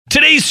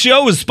Today's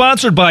show is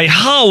sponsored by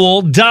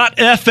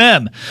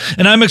Howl.fm,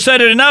 and I'm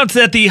excited to announce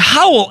that the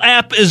Howl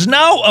app is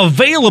now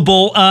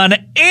available on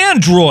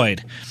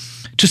Android.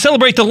 To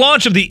celebrate the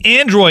launch of the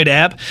Android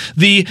app,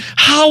 the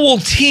Howl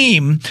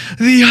team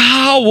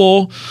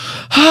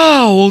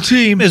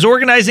is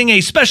organizing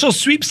a special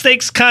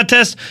sweepstakes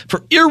contest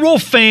for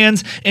Earwolf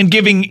fans and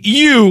giving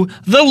you,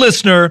 the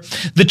listener,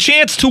 the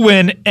chance to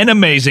win an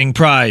amazing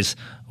prize.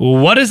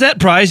 What is that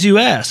prize, you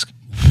ask?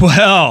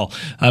 Well,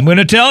 I'm going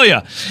to tell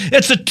you.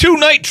 It's a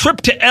 2-night trip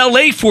to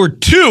LA for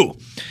two.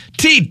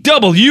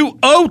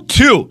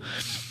 TWO2.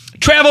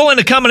 Travel and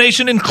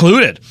accommodation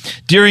included.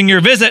 During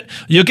your visit,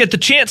 you'll get the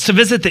chance to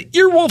visit the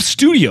Earwolf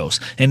Studios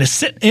and to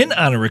sit in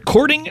on a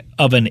recording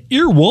of an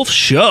Earwolf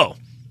show.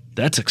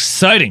 That's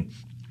exciting.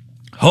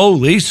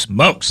 Holy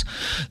smokes.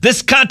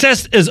 This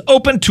contest is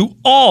open to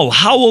all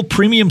Howl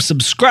Premium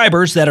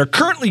subscribers that are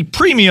currently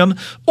premium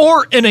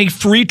or in a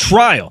free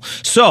trial.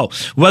 So,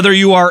 whether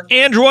you are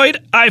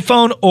Android,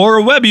 iPhone, or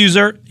a web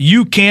user,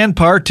 you can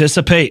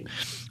participate.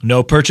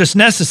 No purchase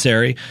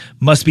necessary.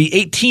 Must be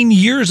 18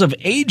 years of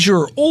age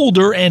or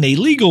older and a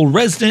legal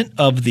resident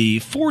of the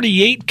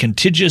 48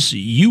 contiguous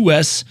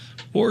U.S.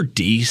 or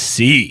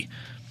D.C.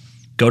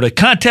 Go to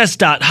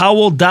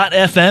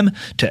contest.howl.fm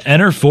to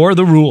enter for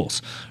the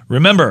rules.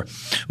 Remember,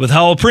 with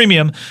Howl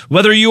Premium,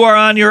 whether you are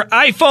on your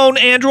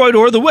iPhone, Android,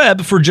 or the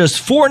web, for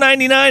just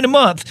 $4.99 a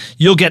month,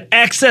 you'll get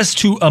access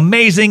to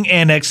amazing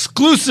and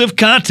exclusive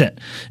content,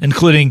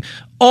 including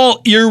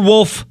all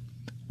Earwolf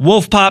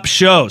Wolf Pop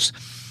shows.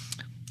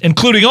 The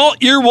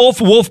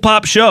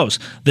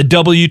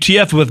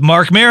WTF with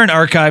Mark Maron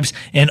archives,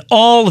 and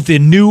all of the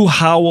new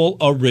Howl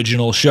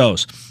Original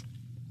shows.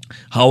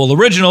 Howl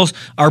Originals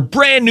are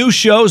brand new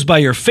shows by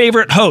your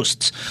favorite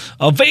hosts,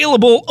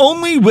 available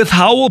only with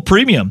Howl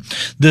Premium.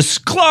 The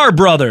Sklar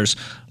Brothers,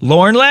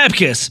 Lauren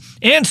Lapkus,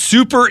 and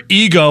Super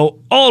Ego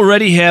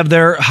already have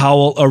their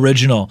Howl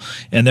Original,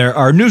 and there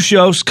are new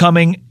shows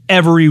coming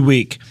every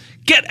week.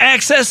 Get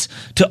access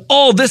to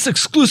all this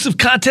exclusive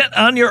content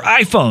on your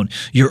iPhone,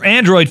 your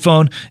Android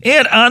phone,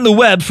 and on the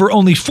web for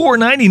only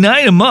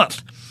 $4.99 a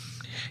month.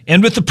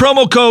 And with the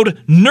promo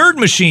code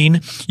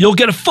NERDMACHINE, you'll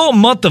get a full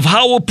month of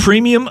Howl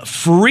Premium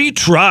free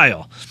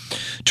trial.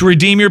 To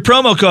redeem your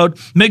promo code,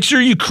 make sure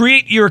you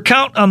create your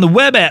account on the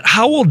web at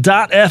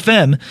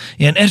howl.fm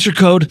and enter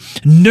code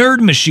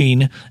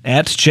NERDMACHINE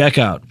at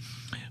checkout.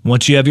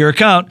 Once you have your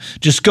account,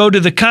 just go to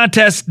the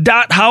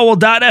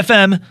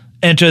contest.howl.fm,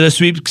 enter the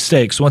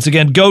sweepstakes. Once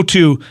again, go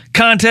to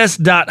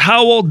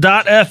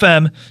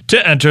contest.howl.fm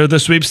to enter the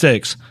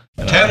sweepstakes.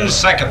 10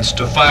 seconds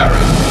to fire. 9,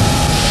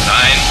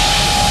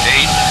 8,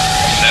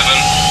 7,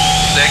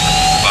 6,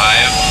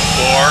 5,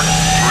 4,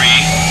 3,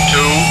 2,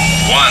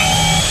 1.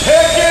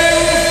 Picking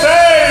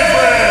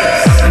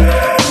favorites!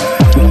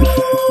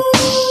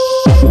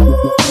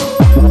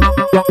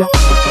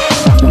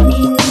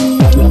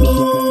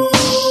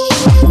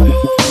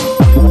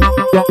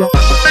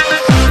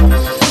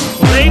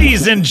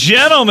 Ladies and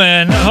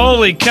gentlemen,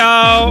 holy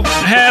cow,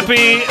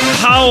 happy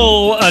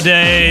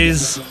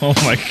Howl-a-days. Oh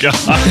my God.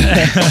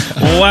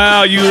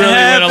 Wow, you really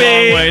went a long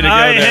way to go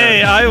there.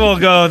 Hey, I will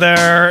go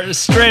there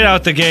straight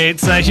out the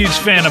gates. I'm a huge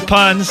fan of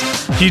puns,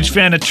 huge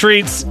fan of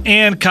treats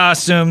and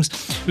costumes.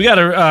 We got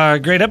a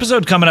great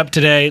episode coming up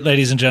today,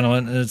 ladies and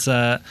gentlemen. It's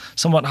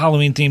somewhat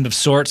Halloween themed of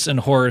sorts and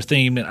horror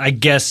themed, I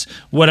guess,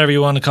 whatever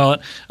you want to call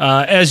it.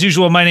 As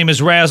usual, my name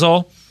is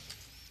Razzle.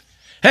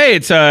 Hey,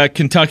 it's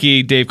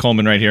Kentucky Dave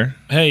Coleman right here.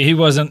 Hey,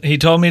 he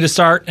told me to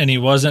start, and he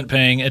wasn't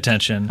paying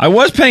attention. I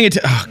was paying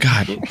attention. Oh,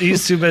 God.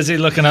 He's too busy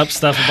looking up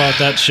stuff about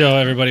that show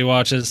everybody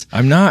watches.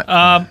 I'm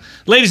not.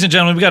 Ladies and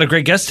gentlemen, we got a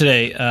great guest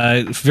today.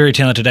 Very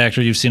talented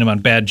actor. You've seen him on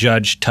Bad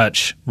Judge,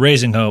 Touch,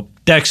 Raising Hope,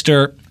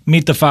 Dexter,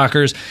 Meet the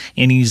Fockers,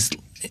 and he's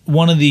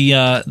one of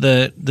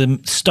the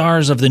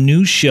stars of the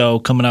new show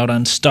coming out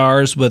on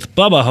Stars with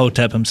Bubba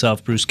Hotep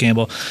himself, Bruce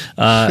Campbell,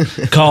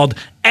 called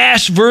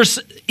Ash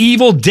vs.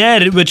 Evil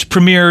Dead, which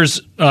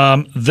premieres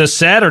this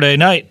Saturday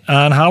night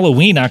on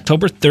Halloween,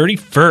 October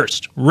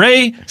 31st.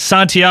 Ray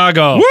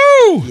Santiago.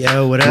 Woo!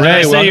 Yo, what up?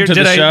 Ray, welcome to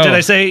the show. Did I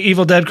say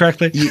Evil Dead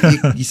correctly?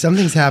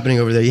 Something's happening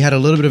over there. You had a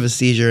little bit of a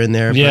seizure in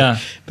there.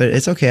 But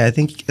it's okay. I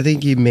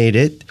think you made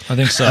it. I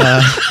think so.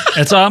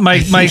 It's on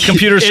my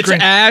computer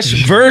screen. It's Ash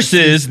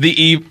versus the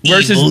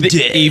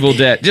Evil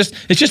Dead.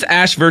 It's just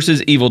Ash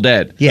versus Evil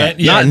Dead. Yeah,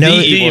 not no,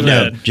 the Evil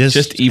Dead.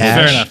 Just Evil Ash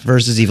Dead. Fair enough.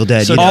 versus Evil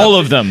Dead. So all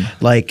of them.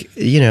 Like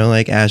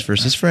Ash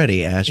versus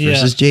Freddy, Ash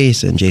versus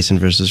Jason, Jason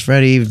versus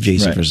Freddy,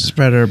 Jason versus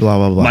Predator, blah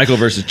blah blah. Michael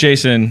versus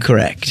Jason.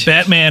 Correct.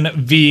 Batman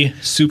v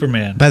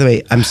Superman. By the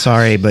way, I'm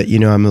sorry, but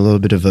I'm a little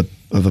bit of a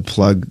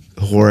plug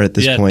whore at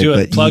this point. Do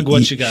it. But plug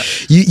what you got.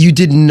 You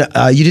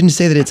didn't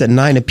say that it's at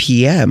 9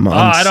 p.m.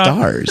 on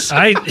Stars.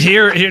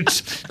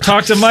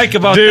 Talk to Mike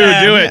about that.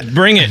 Dude, do it.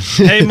 Bring it.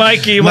 Hey,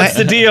 Mikey, what's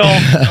the deal?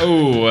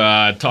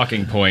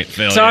 Talking point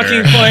failure.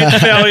 Talking point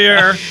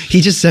failure.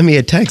 He just sent me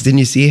a text. Didn't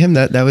you see him?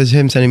 That was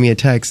him sending me a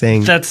text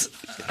saying That's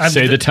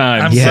Say the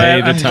time. I'm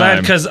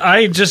glad because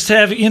I just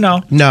have,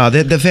 No,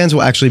 the fans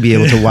will actually be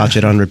able to watch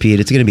it on repeat.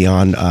 It's going to be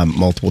on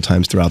multiple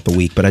times throughout the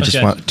week, but I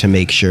just want to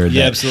make sure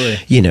that,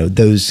 absolutely.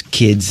 Those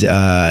kids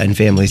and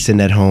families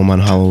sitting at home on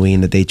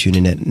Halloween, that they tune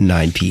in at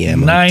 9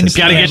 p.m. 9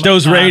 Got to get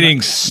those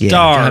ratings. Stars.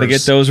 Got to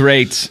get those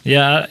rates.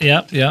 Yeah.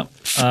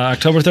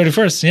 October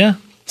 31st, yeah.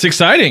 It's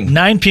exciting.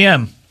 9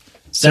 p.m.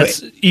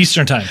 That's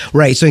Eastern time.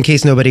 Right. So in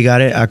case nobody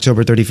got it,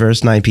 October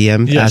 31st, 9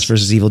 p.m., Ash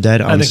vs. Evil Dead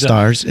on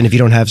Stars. And if you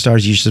don't have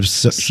Stars, you should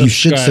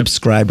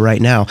subscribe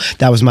right now.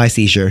 That was my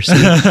seizure. See,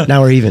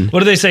 now we're even. What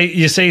do they say?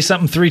 You say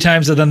something 3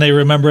 times and then they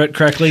remember it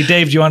correctly.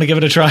 Dave, do you want to give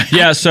it a try?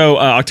 Yeah, so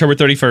October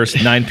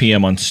 31st, 9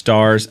 p.m. on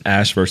Stars,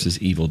 Ash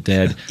vs. Evil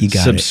Dead. You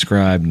got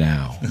Subscribe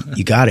now.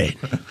 You got it.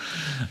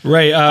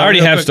 Right. I already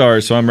have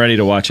Stars, so I'm ready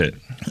to watch it.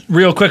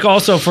 Real quick,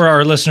 also for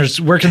our listeners,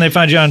 where can they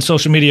find you on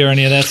social media or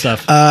any of that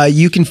stuff?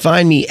 You can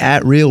find me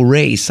at Real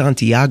Ray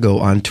Santiago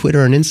on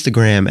Twitter and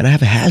Instagram, and I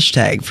have a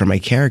hashtag for my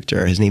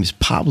character. His name's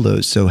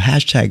Pablo, so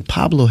hashtag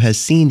Pablo has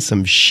seen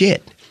some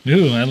shit.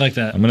 Ooh, I like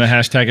that. I'm going to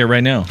hashtag it right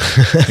now.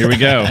 Here we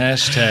go.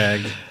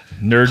 Hashtag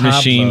Nerd Pablo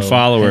Machine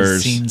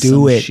followers.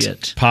 Do it.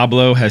 Shit.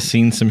 Pablo has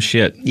seen some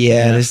shit.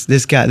 Yeah,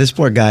 this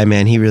poor guy,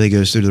 man, he really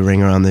goes through the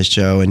ringer on this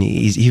show, and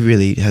he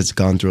really has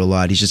gone through a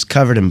lot. He's just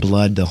covered in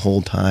blood the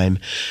whole time.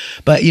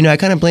 But, I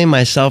kind of blame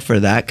myself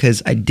for that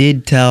because I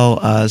did tell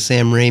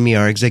Sam Raimi,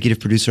 our executive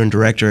producer and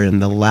director, in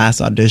the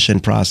last audition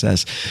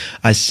process,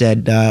 I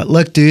said,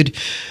 look, dude,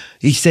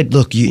 he said,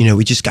 look,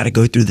 we just got to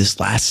go through this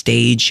last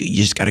stage. You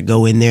just got to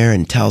go in there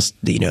and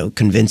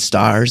convince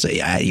Stars,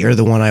 you're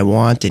the one I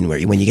want. And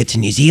when you get to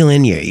New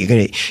Zealand, you're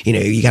going to,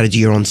 you got to do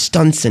your own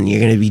stunts and you're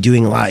going to be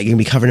doing a lot. You're going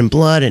to be covered in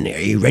blood. And are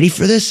you ready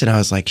for this? And I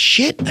was like,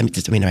 shit. Am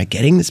I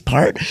getting this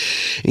part?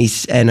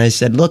 And I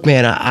said, look,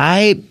 man,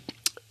 I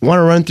want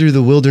to run through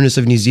the wilderness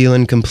of New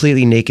Zealand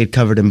completely naked,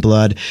 covered in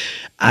blood.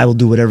 I will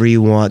do whatever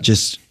you want.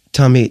 Just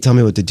tell me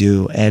what to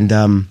do.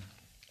 And,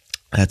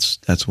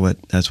 that's what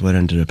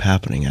ended up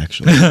happening,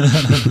 actually.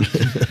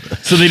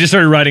 So they just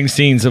started writing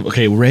scenes of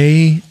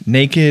Ray,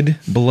 naked,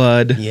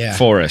 blood,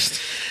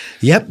 forest.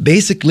 Yep,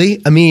 basically.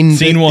 I mean,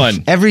 scene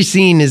 1. Every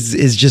scene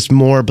is just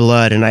more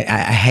blood, and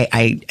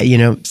I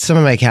some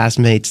of my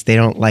castmates, they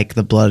don't like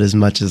the blood as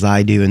much as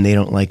I do, and they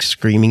don't like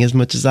screaming as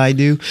much as I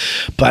do.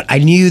 But I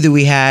knew that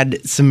we had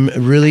some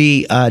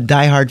really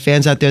diehard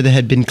fans out there that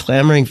had been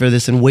clamoring for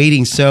this and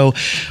waiting, so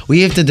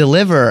we have to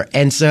deliver.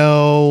 And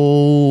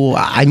so,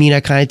 I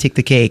kind of take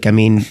the cake.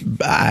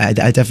 I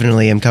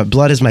definitely am.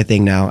 Blood is my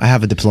thing now. I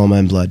have a diploma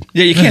in blood.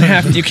 Yeah, you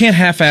can't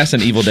half-ass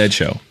an Evil Dead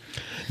show.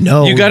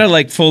 No, you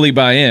gotta fully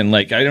buy in.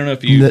 I don't know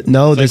if you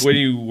what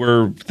you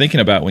were thinking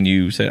about when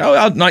you said,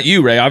 "Oh, not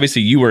you, Ray."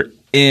 Obviously, you were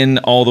in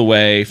all the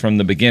way from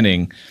the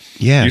beginning.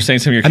 Yeah, you're saying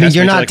some of your castmates.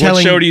 You're not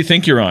telling. What show do you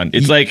think you're on?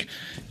 It's like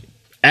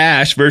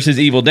Ash versus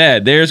Evil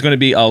Dead. There's going to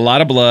be a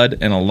lot of blood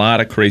and a lot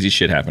of crazy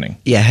shit happening.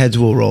 Yeah, heads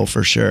will roll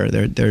for sure.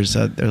 There's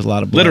a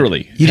lot of blood.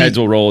 Literally, heads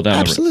will roll down.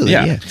 Absolutely,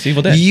 yeah. It's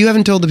Evil Dead. You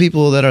haven't told the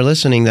people that are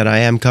listening that I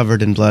am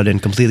covered in blood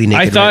and completely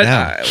naked right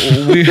now.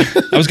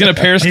 I was going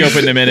to Periscope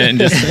in a minute and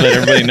just let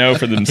everybody know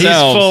for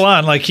themselves. He's full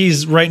on,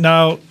 he's right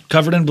now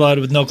covered in blood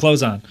with no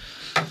clothes on.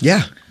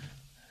 Yeah,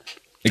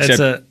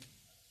 except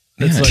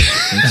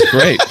it's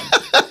great.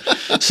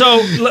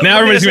 So now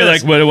everybody's gonna be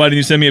like, "Why didn't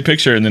you send me a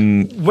picture?" And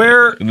then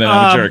I'm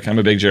a jerk. I'm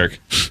a big jerk.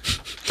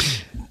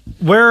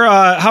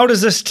 How does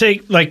this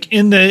take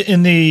in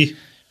the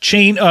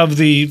chain of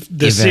the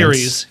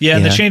series? Yeah,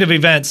 in the chain of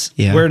events.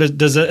 Yeah. Where is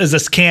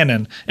this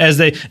canon?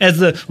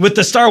 With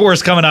the Star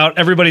Wars coming out,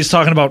 everybody's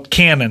talking about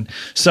canon.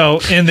 So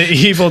in the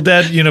Evil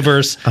Dead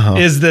universe,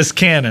 is this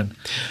canon?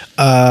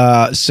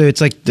 So it's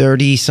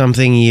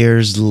 30-something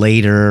years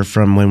later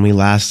from when we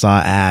last saw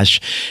Ash,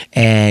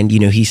 and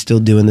he's still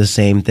doing the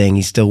same thing.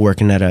 He's still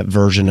working at a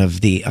version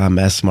of the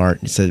S-Mart.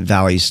 It's a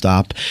value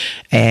stop,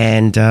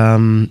 and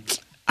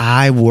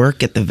I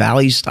work at the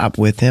value stop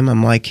with him.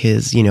 I'm like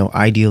his,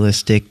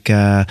 idealistic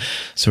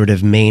sort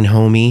of main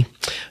homie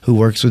who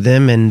works with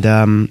him. And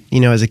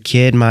as a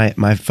kid,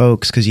 my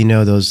folks, because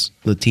those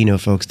Latino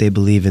folks, they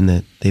believe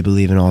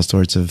in all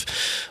sorts of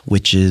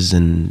witches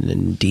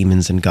and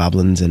demons and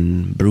goblins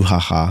and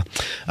brouhaha.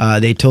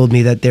 They told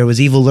me that there was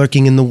evil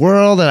lurking in the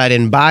world, and I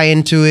didn't buy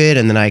into it.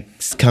 And then I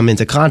come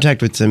into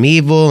contact with some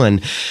evil,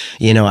 and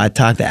I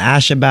talk to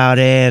Ash about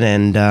it,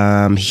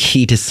 and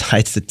he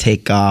decides to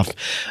take off,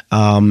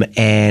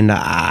 and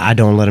I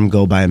don't let him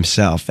go by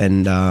himself.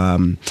 And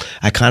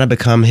I kind of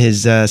become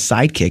his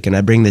sidekick, and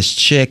I bring this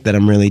chick that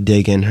I'm really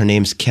digging. Her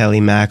name's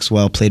Kelly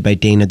Maxwell, played by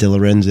Dana De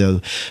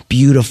Lorenzo.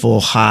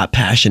 Beautiful, hot,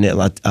 passionate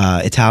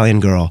Italian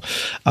girl.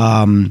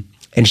 And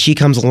she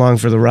comes along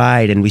for the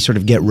ride, and we sort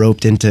of get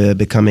roped into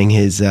becoming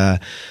his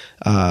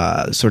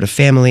sort of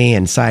family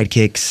and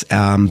sidekicks.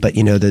 But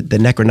the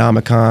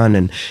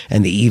Necronomicon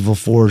and the evil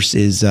force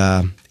is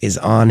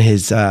on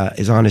his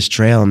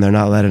trail, and they're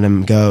not letting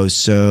him go.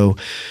 So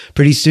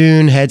pretty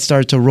soon, heads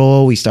start to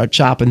roll. We start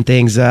chopping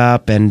things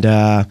up, and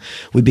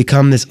we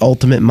become this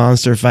ultimate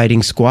monster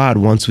fighting squad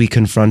once we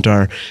confront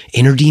our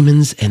inner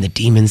demons and the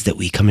demons that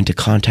we come into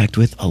contact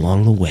with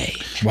along the way.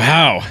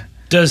 Wow.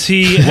 Does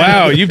he?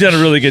 Wow, you've done a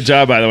really good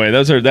job, by the way.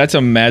 That's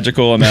a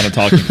magical amount of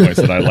talking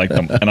points that I like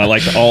them, and I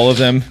liked all of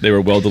them. They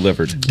were well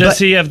delivered. Does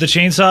he have the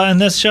chainsaw in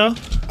this show?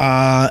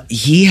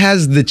 He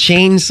has the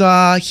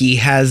chainsaw. He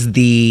has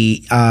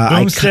the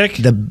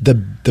boomstick.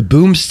 The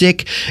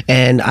boomstick,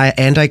 and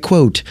I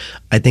quote,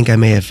 "I think I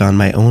may have found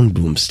my own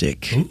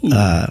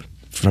boomstick."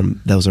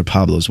 From those are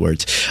Pablo's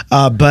words,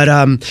 but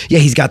yeah,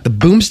 he's got the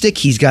boomstick.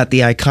 He's got the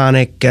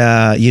iconic,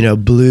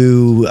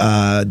 blue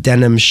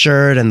denim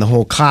shirt and the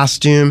whole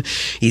costume.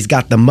 He's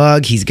got the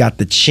mug. He's got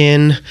the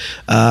chin,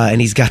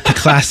 and he's got the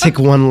classic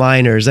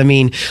one-liners. I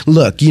mean,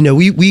 look,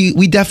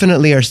 we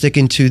definitely are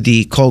sticking to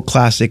the cult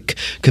classic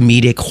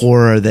comedic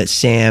horror that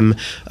Sam,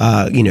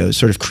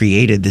 sort of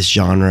created this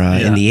genre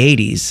in the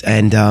 '80s,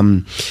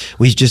 and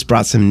we've just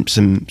brought some.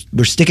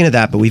 We're sticking to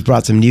that, but we've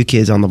brought some new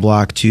kids on the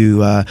block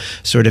to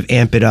sort of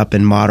amp it up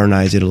and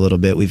modernize it a little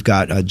bit. We've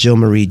got Jill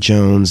Marie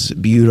Jones,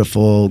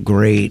 beautiful,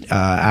 great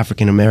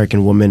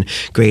African-American woman,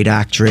 great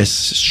actress,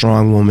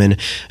 strong woman.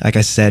 Like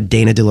I said,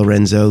 Dana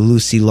DeLorenzo,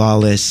 Lucy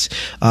Lawless.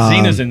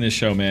 Zena's in this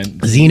show, man.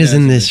 Zena's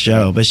in this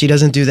show, but she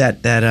doesn't do that,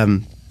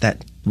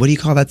 what do you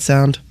call that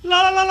sound?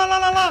 La la la la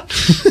la la.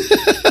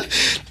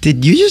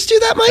 Did you just do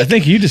that, Mike? I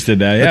think you just did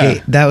that, yeah.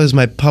 Okay, that was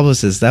my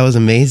publicist. That was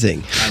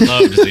amazing. I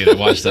loved Zena. I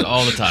watched that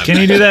all the time. Can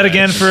you do that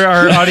again for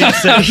our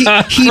audience? I think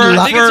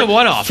it's a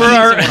one-off.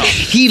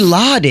 He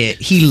lawed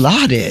it. He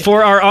lawed it.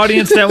 For our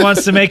audience that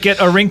wants to make it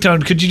a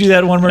ringtone, could you do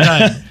that one more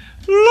time?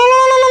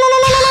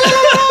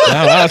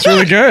 Wow, that's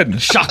really good.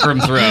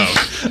 Chakram throw.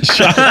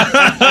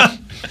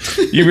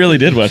 You really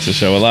did watch the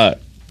show a lot.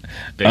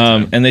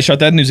 And they shot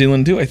that in New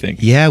Zealand too, I think.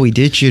 Yeah, we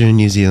did shoot in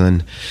New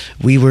Zealand.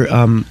 We were.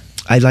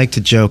 I like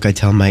to joke. I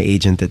tell my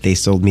agent that they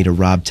sold me to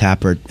Rob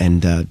Tapert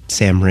and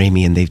Sam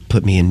Raimi, and they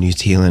put me in New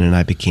Zealand, and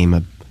I became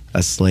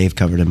a slave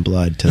covered in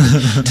blood to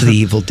the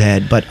Evil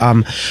Dead. But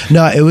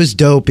no, it was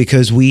dope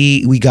because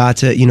we got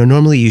to,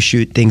 normally you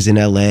shoot things in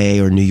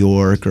LA or New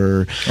York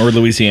or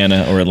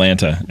Louisiana or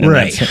Atlanta.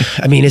 Right.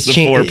 I mean, it's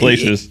the four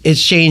places.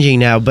 It's changing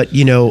now, but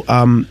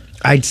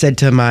I'd said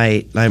to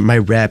my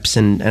reps,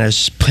 and I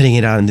was putting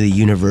it out into the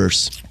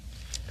universe,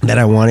 that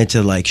I wanted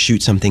to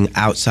shoot something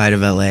outside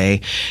of LA,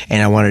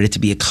 and I wanted it to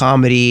be a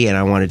comedy, and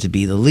I wanted to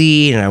be the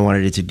lead, and I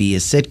wanted it to be a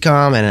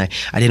sitcom, and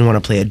I didn't want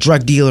to play a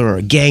drug dealer or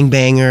a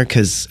gangbanger,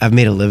 because I've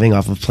made a living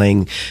off of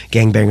playing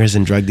gangbangers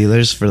and drug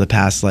dealers for the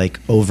past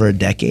over a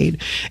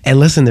decade. And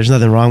listen, there's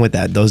nothing wrong with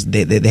that. Those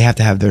they have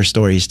to have their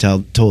stories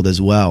told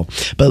as well.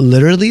 But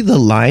literally, the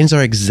lines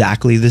are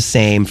exactly the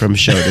same from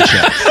show to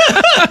show.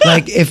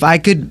 If I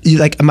could,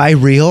 my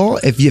reel,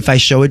 if I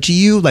show it to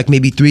you,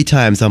 maybe 3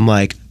 times, I'm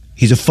like,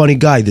 he's a funny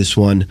guy, this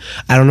one.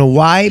 I don't know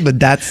why, but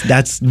that's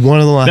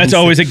one of the lines. That's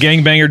always a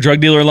gangbanger drug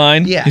dealer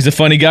line? Yeah. He's a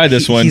funny guy,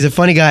 this one. He's a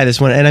funny guy,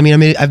 this one. And I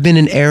mean, I've been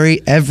in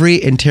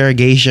every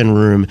interrogation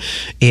room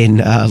in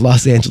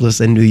Los Angeles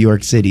and New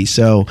York City.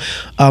 So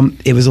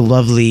it was a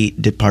lovely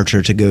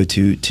departure to go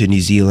to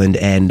New Zealand.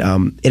 And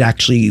it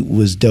actually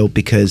was dope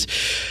because,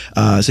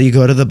 so you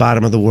go to the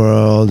bottom of the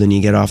world and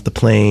you get off the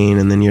plane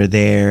and then you're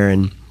there,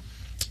 and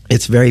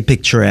it's very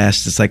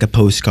picturesque. It's like a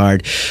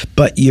postcard,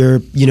 but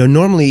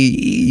normally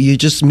you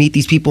just meet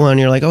these people and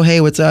you're like, oh, hey,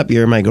 what's up?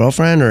 You're my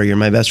girlfriend or you're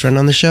my best friend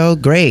on the show.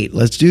 Great.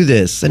 Let's do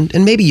this. And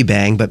maybe you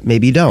bang, but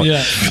maybe you don't.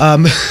 Yeah.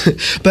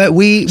 But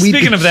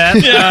speaking of that,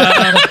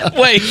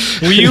 wait,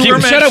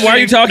 shut up. Why are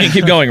you talking?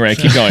 Keep going, Ray.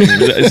 Keep going.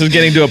 This is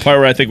getting to a part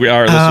where I think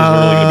our listeners are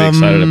really going to be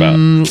excited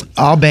about.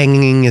 All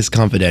banging is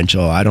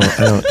confidential. I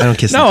don't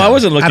kiss. No, I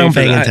wasn't looking. I don't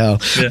for bang that.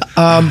 and tell.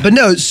 Yeah. But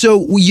no. So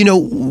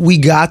we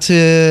got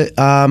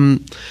to.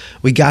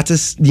 We got to,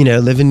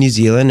 live in New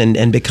Zealand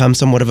and become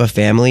somewhat of a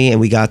family,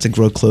 and we got to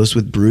grow close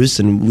with Bruce.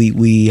 And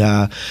we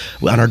on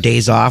our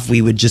days off,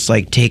 we would just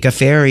take a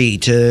ferry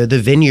to the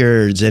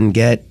vineyards and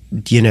get,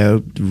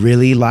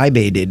 really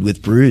libated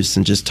with Bruce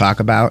and just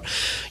talk about,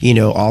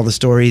 all the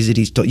stories that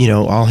he's,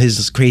 all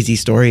his crazy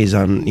stories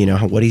on,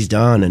 what he's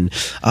done. And,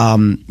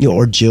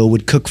 or Jill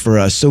would cook for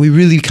us. So we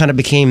really kind of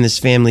became this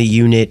family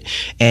unit.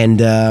 And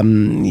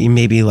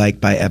maybe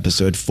by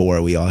episode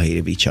 4, we all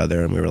hated each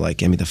other and we were like,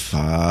 get me the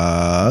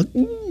fuck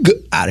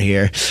out of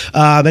here.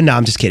 But no,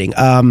 I'm just kidding.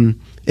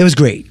 It was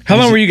great. How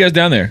long were you guys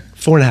down there?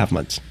 4.5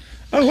 months.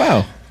 Oh,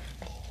 wow.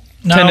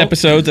 Now, 10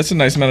 episodes. That's a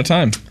nice amount of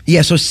time.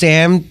 Yeah, so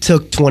Sam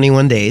took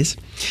 21 days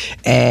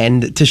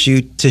and to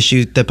shoot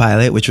the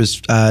pilot, which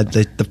was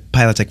the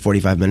pilot's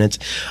 45 minutes.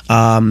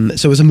 So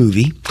it was a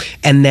movie.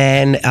 And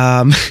then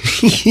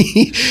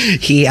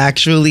he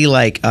actually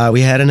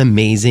we had an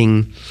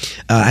amazing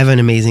I have an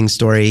amazing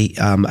story.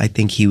 I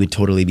think he would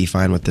totally be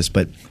fine with this,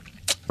 but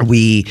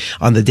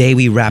on the day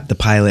we wrapped the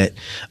pilot,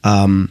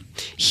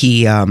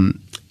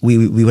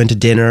 we went to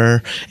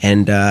dinner,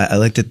 and I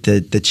looked at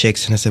the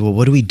chicks and I said, well,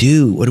 what do we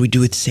do? What do we do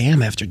with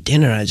Sam after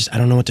dinner? I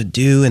don't know what to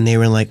do. And they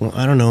were like, well,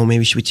 I don't know.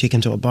 Maybe should we take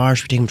him to a bar?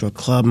 Should we take him to a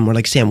club? And we're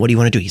like, Sam, what do you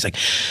want to do? He's like,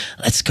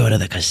 let's go to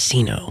the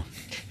casino.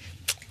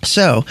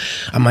 So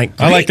I'm like,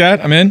 I like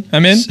that. I'm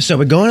in. So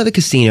we're going to the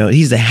casino.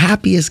 He's the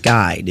happiest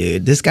guy,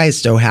 dude. This guy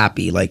is so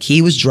happy. Like,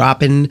 he was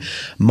dropping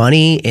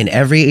money in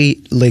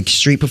every like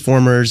street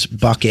performer's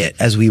bucket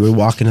as we were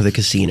walking to the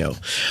casino.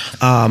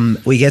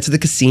 We get to the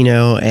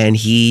casino and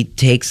he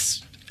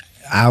takes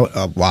out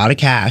a lot of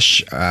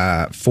cash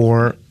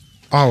for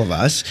all of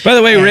us. By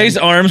the way, Ray's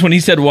arms when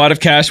he said wad of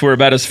cash were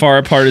about as far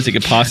apart as he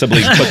could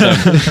possibly put them.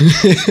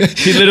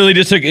 He literally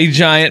just took a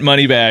giant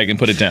money bag and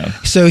put it down.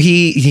 So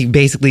he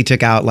basically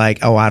took out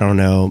like, I don't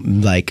know,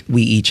 like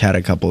we each had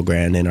a couple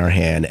grand in our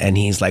hand, and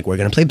he's like, we're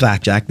gonna play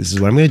blackjack. This is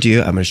what I'm gonna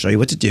do. I'm gonna show you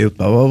what to do.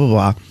 Blah blah blah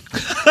blah.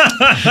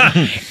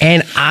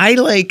 And I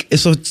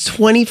so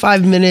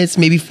 25 minutes,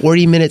 maybe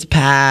 40 minutes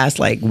pass.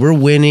 Like, we're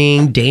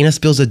winning. Dana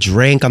spills a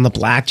drink on the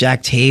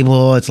blackjack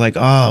table. It's like,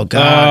 oh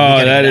god,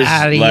 we gotta that get is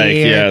out of like,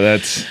 here.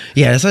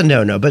 that's a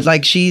no. But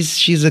like,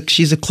 she's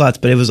a klutz.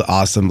 But it was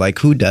awesome. Like,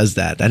 who does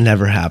that? That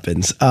never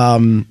happens.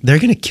 They're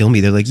gonna kill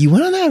me. They're like, you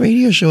went on that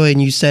radio show and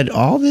you said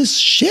all this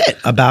shit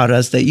about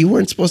us that you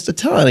weren't supposed to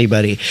tell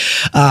anybody.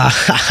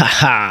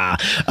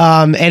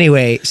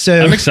 Anyway,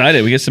 so I'm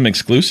excited. We get some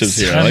exclusives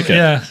here. I like it.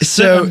 Yeah.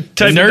 So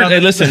the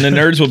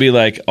nerds will be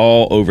like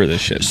all over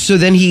this shit. So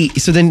then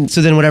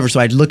whatever. So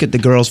I'd look at the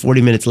girls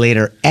 40 minutes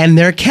later, and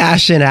they're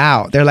cashing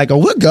out. They're like, "Oh,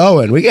 we're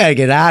going. We gotta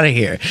get out of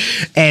here."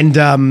 And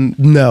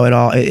no,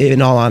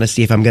 in all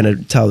honesty, if I'm gonna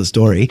tell the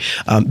story,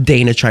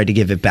 Dana tried to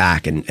give it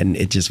back, and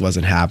it just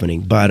wasn't happening.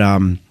 But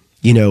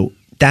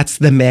that's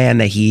the man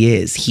that he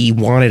is. He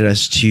wanted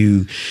us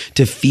to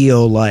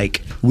feel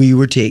like we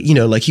were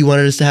like he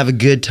wanted us to have a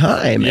good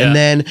time. Yeah. And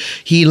then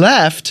he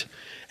left,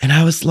 and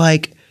I was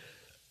like,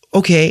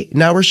 okay,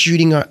 now we're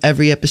shooting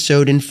every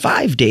episode in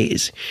 5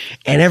 days,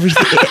 and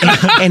everything.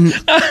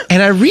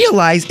 and I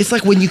realized it's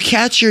like when you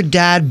catch your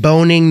dad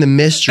boning the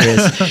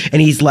mistress,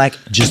 and he's like,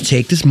 "Just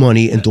take this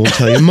money and don't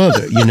tell your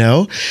mother."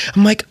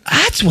 I'm like,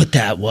 that's what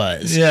that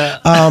was. Yeah.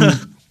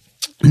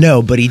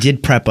 No, but he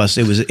did prep us.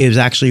 It was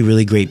actually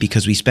really great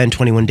because we spent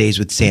 21 days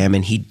with Sam,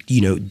 and he,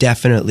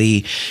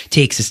 definitely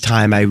takes his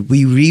time.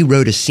 We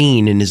rewrote a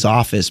scene in his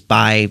office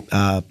by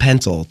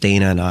pencil,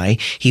 Dana and I.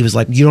 He was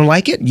like, "You don't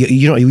like it?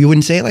 You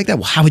wouldn't say it like that?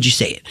 Well, how would you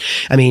say it?"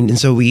 I mean, and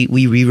so we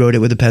rewrote it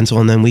with a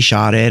pencil, and then we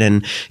shot it,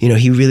 and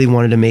he really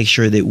wanted to make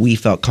sure that we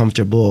felt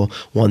comfortable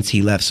once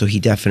he left. So he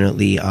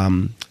definitely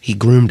he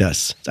groomed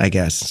us, I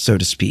guess, so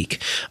to speak.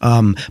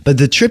 But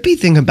the trippy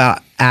thing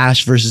about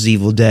Ash versus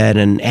Evil Dead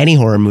and any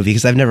horror movie,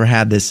 because I've never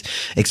had this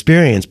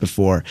experience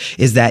before,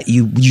 is that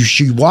you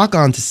walk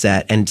onto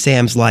set and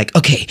Sam's like,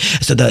 "Okay,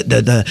 so the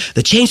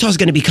chainsaw is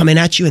going to be coming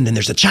at you, and then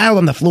there's a child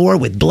on the floor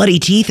with bloody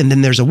teeth, and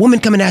then there's a woman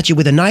coming at you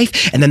with a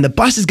knife, and then the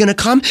bus is going to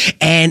come,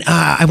 and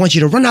I want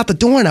you to run out the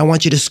door, and I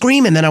want you to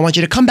scream, and then I want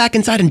you to come back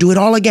inside and do it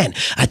all again.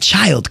 A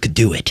child could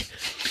do it."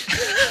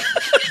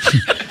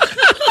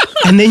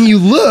 And then you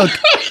look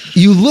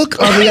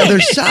on the other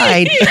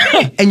side,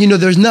 and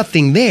there's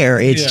nothing there.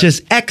 It's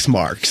just X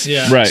marks.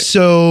 Yeah. Right.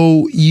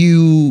 So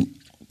you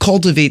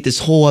cultivate this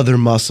whole other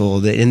muscle,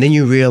 and then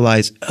you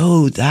realize,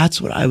 oh, that's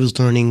what I was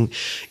learning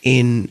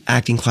in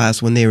acting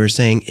class when they were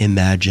saying,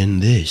 "Imagine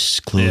this,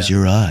 close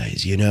your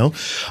eyes,"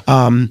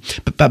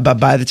 But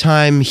by the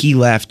time he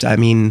left, I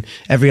mean,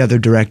 every other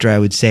director, I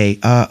would say,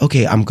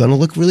 okay, I'm going to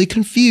look really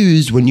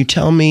confused when you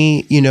tell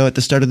me, at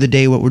the start of the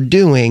day what we're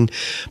doing,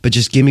 but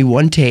just give me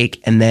one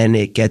take, and then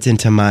it gets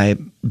into my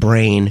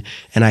brain,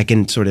 and I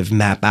can sort of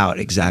map out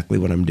exactly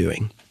what I'm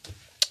doing.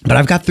 But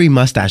I've got 3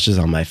 mustaches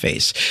on my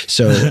face,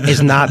 so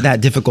it's not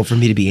that difficult for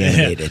me to be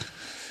animated.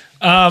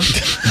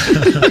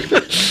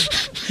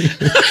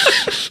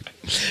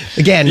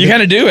 Again, you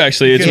kind of do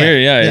actually. It's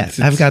weird. Yeah,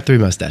 I've got 3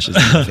 mustaches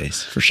on my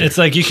face for sure. It's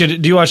like do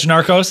you watch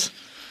Narcos?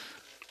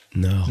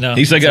 No.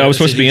 He's like, I was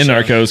supposed to be in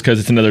Narcos because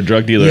it's another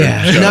drug dealer.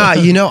 Yeah.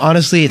 Nah,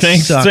 honestly, it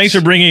sucks. Thanks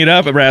for bringing it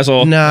up,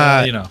 Razzle.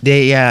 Nah,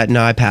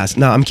 I passed.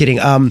 No, I'm kidding.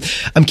 I'm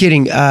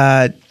kidding.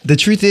 The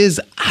truth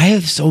is, I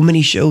have so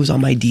many shows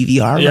on my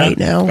DVR right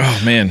now.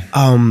 Oh, man.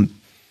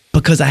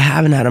 Because I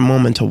haven't had a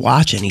moment to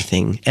watch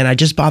anything. And I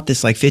just bought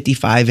this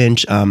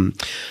 55-inch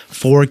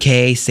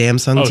 4K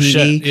Samsung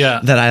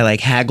TV that I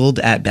haggled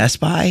at Best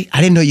Buy.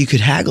 I didn't know you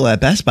could haggle at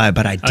Best Buy,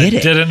 but I did it.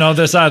 I didn't know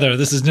this either.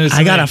 This is news to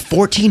me. I got a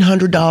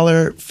 $1,400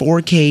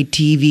 4K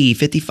TV,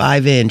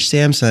 55-inch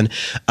Samsung,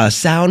 a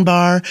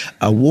soundbar,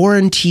 a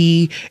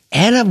warranty,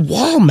 and a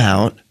wall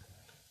mount.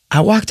 I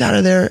walked out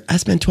of there, I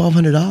spent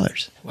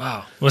 $1,200.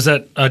 Wow. Was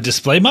that a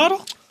display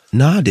model?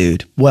 Nah,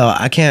 dude. Well,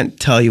 I can't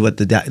tell you what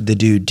the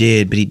dude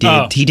did, but he did.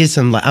 Oh. He did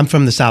some. I'm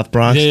from the South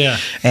Bronx,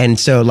 and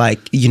so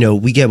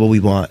we get what we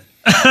want.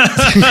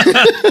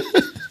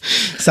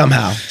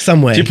 Somehow,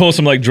 some way. Did you pull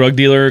some drug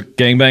dealer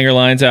gangbanger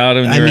lines out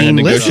and you're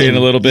negotiating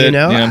a little bit? You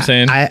know what I'm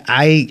saying?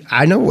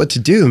 I know what to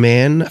do,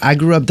 man. I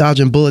grew up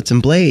dodging bullets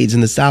and blades in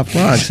the South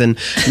Bronx, and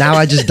now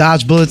I just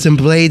dodge bullets and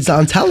blades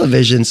on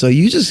television. So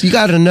you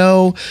got to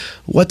know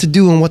what to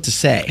do and what to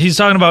say. He's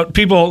talking about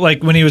people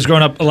when he was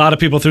growing up. A lot of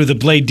people threw the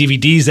Blade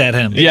DVDs at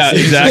him. Yeah,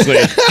 exactly.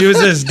 He was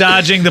just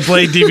dodging the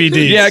Blade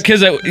DVDs. Yeah,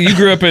 because you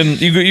grew up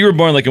you were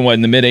born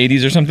in the mid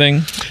 '80s or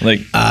something.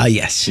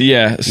 Yes.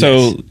 Yeah.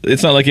 So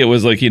it's not like it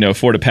was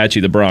Fort Apache,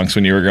 the Bronx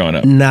when you were growing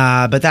up.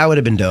 Nah, but that would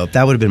have been dope.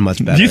 That would have been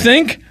much better. Do you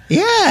think?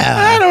 Yeah.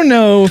 I don't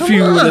know if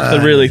you would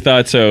have really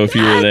thought so if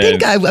you were there.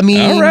 I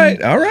mean, all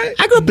right.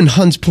 I grew up in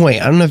Hunts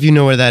Point. I don't know if you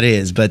know where that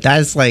is, but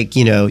that's like,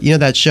 you know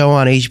that show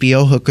on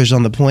HBO, Hookers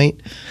on the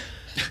Point?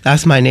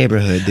 That's my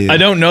neighborhood, dude. I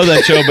don't know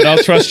that show, but I'll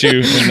trust you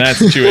in that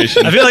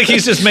situation. I feel like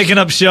he's just making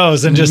up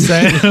shows and just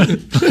saying,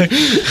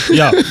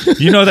 yo,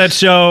 you know that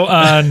show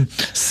on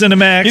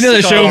Cinemax? You know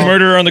the show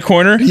Murder on the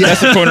Corner? Yeah.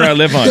 That's the corner I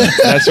live on.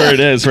 That's where it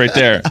is, right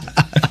there.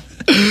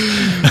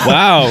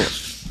 Wow.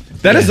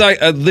 That is like,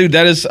 dude.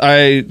 That is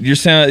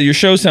your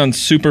show sounds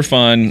super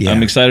fun. Yeah.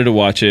 I'm excited to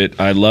watch it.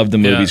 I love the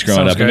movies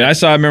growing up. Great.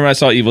 I remember I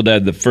saw Evil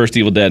Dead, the first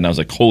Evil Dead, and I was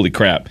like, holy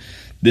crap,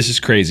 this is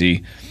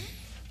crazy.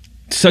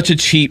 Such a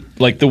cheap,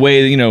 like the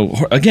way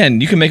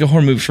again, you can make a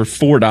horror movie for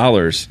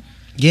 $4.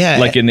 Yeah,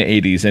 like in the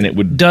 80s, and it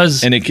would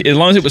as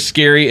long as it was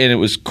scary and it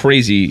was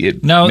crazy,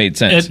 it made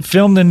sense. It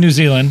filmed in New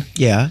Zealand.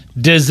 Yeah.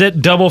 Does it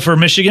double for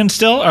Michigan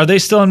still? Are they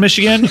still in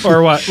Michigan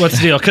or what? What's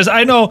the deal? Because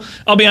I know,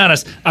 I'll be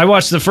honest, I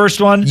watched the first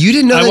one. You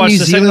didn't know that New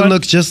Zealand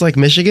looks just like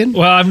Michigan?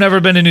 Well, I've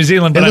never been to New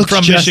Zealand, but I'm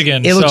from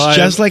Michigan. It looks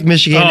just like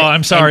Michigan. Oh,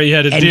 I'm sorry you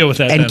had to deal with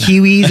that. And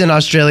Kiwis and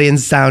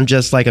Australians sound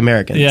just like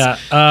Americans. Yeah.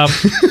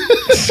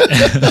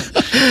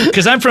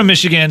 Because I'm from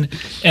Michigan,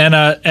 and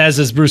as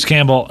is Bruce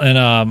Campbell,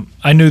 and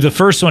I knew the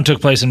first one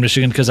took place in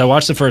Michigan because I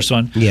watched the first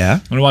one. Yeah.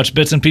 And I watched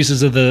bits and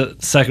pieces of the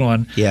second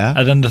one. Yeah.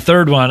 And then the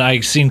third one,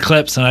 I seen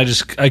clips, and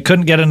I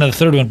couldn't get into the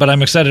third one, but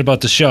I'm excited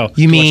about the show.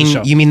 You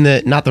mean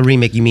not the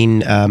remake? You mean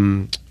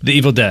The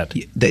Evil Dead.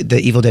 The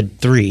Evil Dead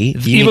 3.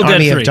 Evil Dead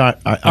 3.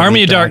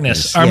 Army of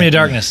Darkness. Army of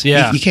Darkness.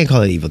 Yeah. You can't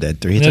call it Evil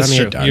Dead 3. It's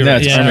Army of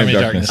Darkness. Army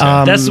of Darkness.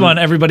 That's the one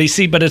everybody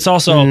see, but it's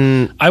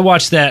also I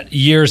watched that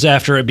years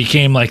after it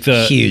became like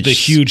the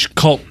huge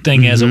cult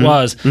thing as it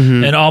was,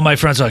 and all my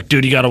friends were like,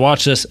 "Dude, you got to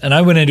watch this." And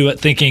I went into it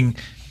thinking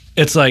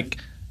it's like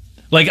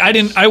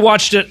I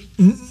watched it.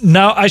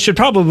 Now I should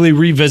probably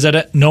revisit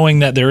it, knowing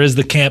that there is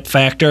the camp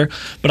factor.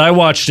 But I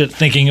watched it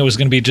thinking it was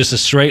going to be just a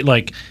straight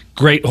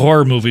great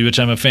horror movie, which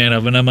I'm a fan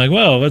of, and I'm like,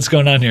 whoa, what's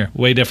going on here?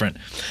 Way different,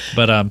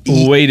 but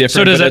way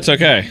different. So that's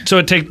okay.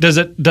 So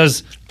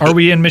are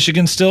we in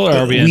Michigan still, or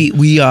are we?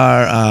 We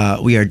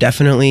are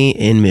definitely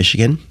in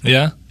Michigan.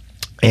 Yeah,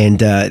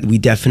 and we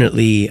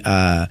definitely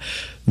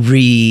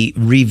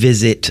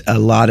revisit a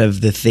lot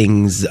of the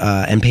things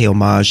and pay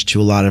homage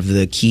to a lot of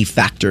the key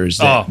factors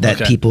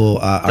that people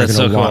are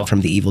going to want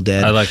from the Evil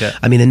Dead. I like it.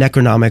 I mean, the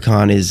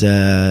Necronomicon is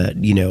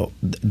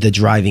the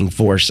driving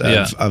force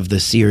of the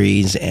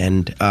series,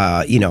 and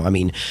I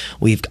mean,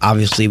 we've got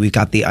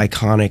the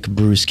iconic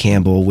Bruce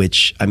Campbell,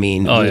 which I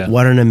mean,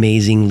 what an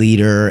amazing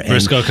leader.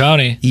 Briscoe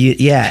County.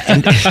 Yeah,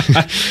 and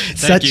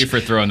thank you for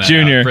throwing that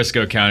Junior out.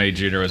 Briscoe County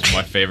Jr. was one of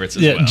my favorites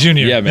as well.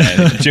 Junior. Yeah,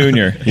 man,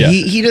 Junior. Yeah.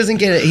 He doesn't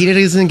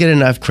get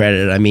enough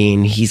credit. I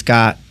mean, he's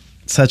got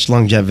such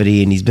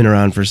longevity and he's been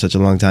around for such a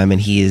long time,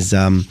 and he's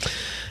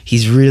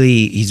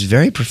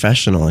very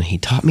professional, and he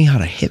taught me how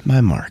to hit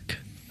my mark.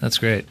 That's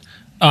great.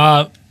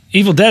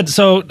 Evil Dead.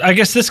 So I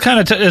guess this kind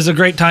of is a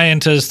great tie-in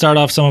to start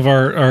off some of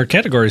our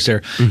categories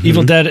here. Mm-hmm.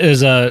 Evil Dead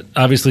is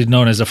obviously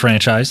known as a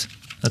franchise.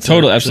 That's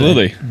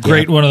absolutely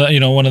great.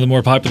 Yeah. One of the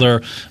more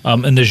popular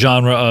in the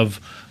genre of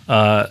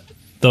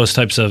those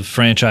types of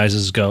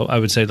franchises go. I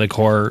would say like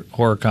horror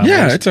comedies.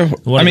 Yeah, it's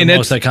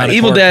most iconic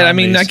Evil Dead. I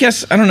mean, I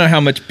guess I don't know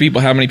how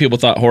many people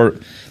thought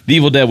The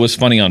Evil Dead was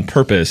funny on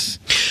purpose.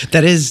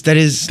 That is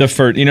the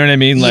first. You know what I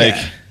mean? Like,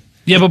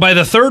 yeah, but by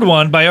the third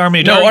one, by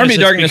Army of Darkness, Army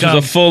of Darkness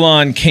was a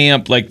full-on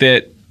camp like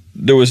that.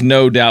 There was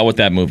no doubt what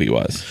that movie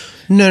was.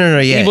 No.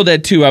 Yeah, Evil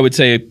Dead 2, I would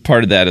say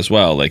part of that as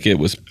well. Like, it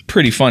was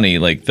pretty funny,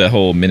 like the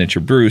whole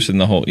miniature Bruce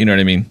and the whole. You know what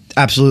I mean?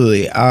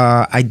 Absolutely.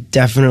 I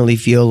definitely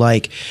feel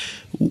like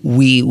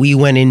we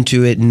went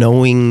into it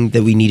knowing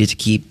that we needed to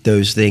keep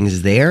those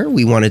things there.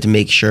 We wanted to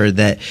make sure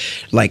that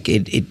like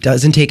it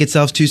doesn't take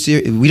itself too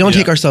serious. We don't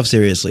take ourselves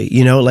seriously,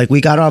 like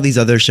we got all these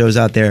other shows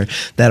out there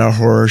that are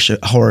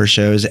horror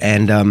shows,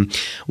 and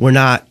we're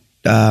not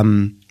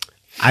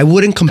I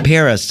wouldn't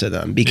compare us to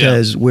them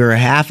because we're a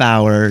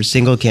half-hour,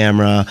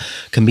 single-camera,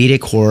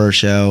 comedic horror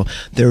show.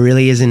 There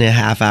really isn't a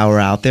half-hour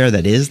out there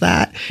that is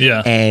that.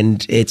 Yeah.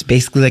 And it's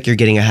basically like you're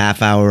getting a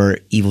half-hour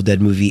Evil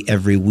Dead movie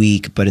every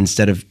week, but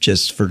instead of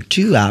just for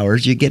 2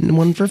 hours, you're getting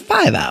one for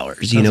 5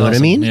 hours. You know what I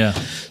mean? Yeah.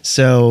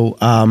 So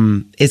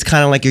it's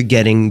kind of like you're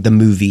getting the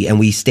movie, and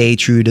we stay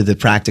true to the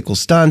practical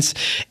stunts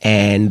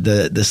and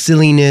the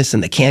silliness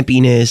and the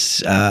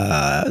campiness.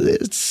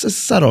 It's a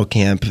subtle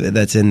camp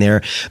that's in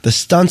there. The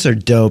stunts are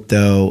dope,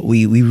 though.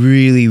 We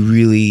really,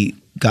 really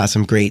got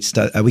some great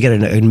stunt. We got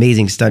an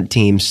amazing stunt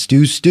team,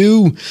 Stu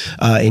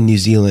in New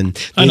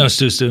Zealand. I know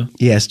Stu.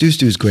 Yeah,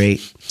 Stu's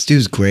great.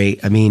 Stu's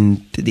great. I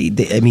mean,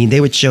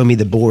 they would show me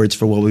the boards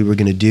for what we were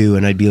going to do,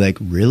 and I'd be like,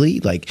 really?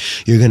 Like,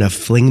 you're going to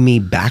fling me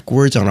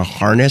backwards on a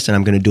harness, and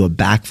I'm going to do a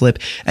backflip,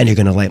 and you're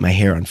going to light my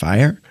hair on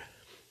fire?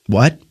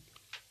 What?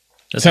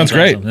 That sounds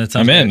great. That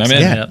I'm in.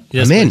 Yeah.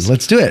 Yes, I'm in. Please.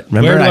 Let's do it.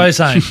 Remember, where do I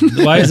sign?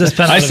 Why is this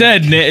pen? I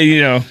said,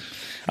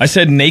 I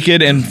said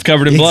naked and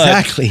covered in blood.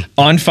 Exactly.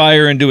 On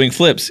fire and doing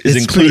flips is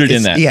included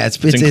in that. Yeah, it's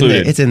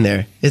included. It's in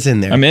there. It's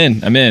in there. I'm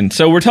in.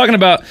 So we're talking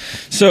about,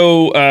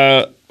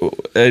 for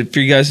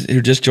you guys who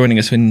are just joining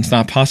us, and it's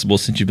not possible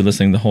since you've been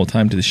listening the whole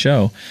time to the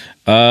show,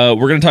 we're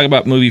going to talk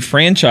about movie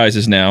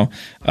franchises now,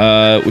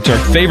 which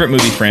are favorite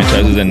movie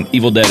franchises, and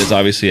Evil Dead is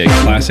obviously a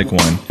classic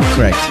one.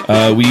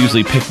 Correct. We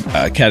usually pick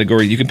a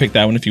category. You can pick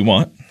that one if you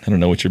want. I don't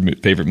know what your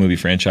favorite movie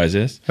franchise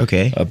is.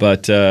 Okay.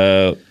 But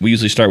we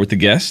usually start with the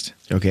guest.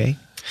 Okay.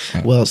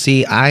 Well,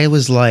 see, I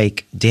was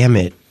like, damn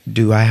it,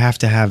 do I have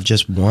to have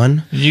just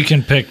one? You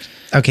can pick.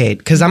 Okay,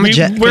 because I'm We're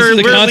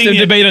the constant lenient.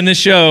 debate on this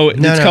show.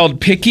 It's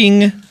called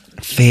picking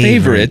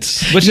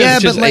favorites, which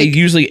is just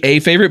usually a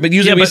favorite, but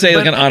usually we say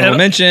like an honorable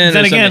mention.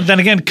 Then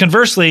again,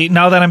 conversely,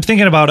 now that I'm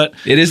thinking about it,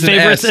 it is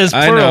favorites an S. is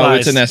pluralized. I know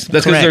it's an S.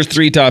 That's because there's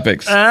 3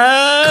 topics.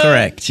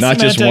 Correct. Not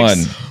just one.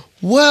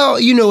 Well,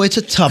 it's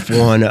a tough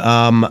one.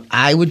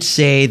 I would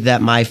say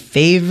that my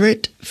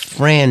favorite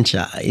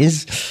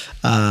franchise,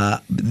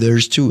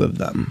 there's 2 of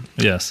them.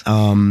 Yes.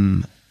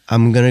 I'm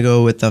going to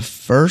go with the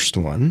first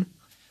one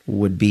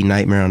would be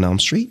Nightmare on Elm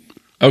Street.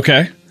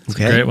 Okay.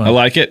 Great one. I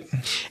like it.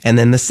 And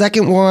then the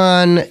second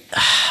one,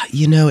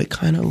 it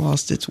kind of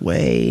lost its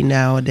way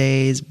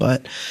nowadays,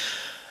 but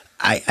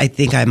I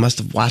think I must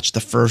have watched the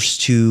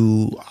first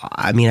 2.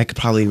 I mean, I could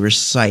probably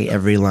recite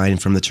every line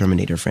from the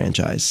Terminator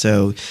franchise.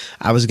 So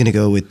I was going to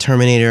go with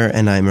Terminator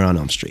and Nightmare on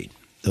Elm Street.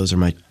 Those are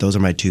my 2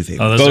 favorites.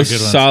 Those Both are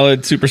good ones.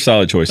 solid, super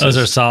solid choices. Those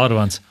are solid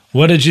ones.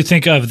 What did you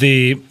think of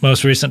the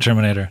most recent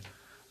Terminator?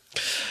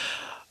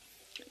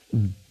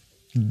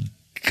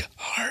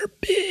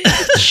 Garbage.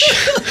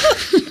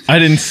 I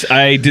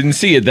didn't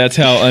see it. That's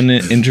how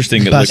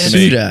uninteresting it looked to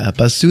me.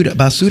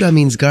 Basuda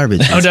means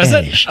garbage. Oh, does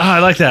it? Oh, I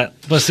like that.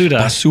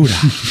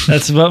 Basuda.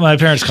 That's what my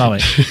parents call me.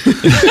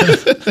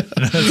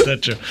 That's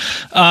not true.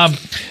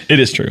 It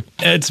is true.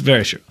 It's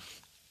very true.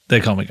 They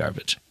call me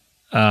garbage.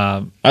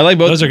 I like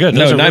both. Those are good.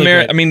 No, Those are Nightmare.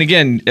 really great. I mean,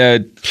 again,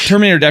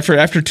 Terminator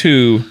after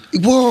 2.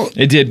 Well,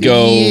 it did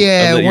go.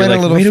 Yeah, it you're went like,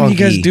 a little what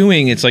funky. are you guys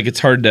doing? It's like it's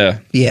hard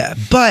to. Yeah,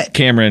 but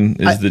Cameron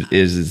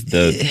is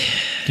the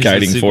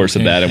guiding the force of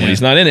king, that, and when yeah.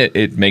 he's not in it,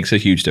 it makes a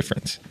huge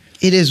difference.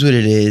 it is what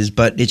it is.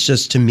 But it's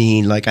just, to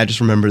me, like, I just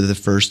remember the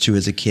first 2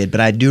 as a kid.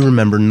 But I do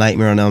remember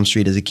Nightmare on Elm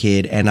Street as a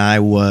kid, and I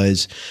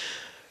was.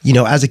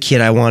 As a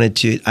kid, I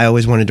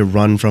always wanted to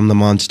run from the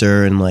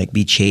monster and like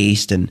be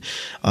chased, and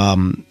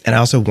I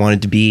also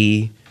wanted to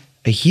be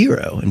a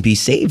hero and be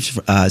save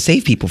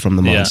people from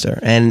the monster.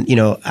 And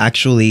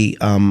actually,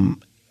 on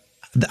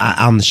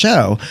the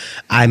show,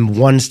 I'm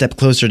one step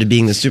closer to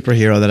being the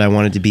superhero that I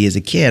wanted to be as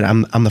a kid.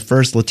 I'm the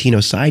first Latino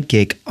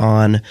sidekick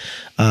on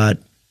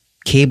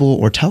cable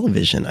or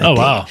television. I think.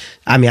 Wow.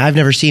 I mean, I've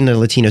never seen a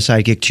Latino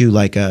sidekick to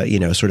like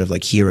a, sort of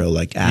like hero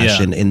like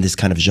Ash in this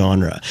kind of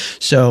genre.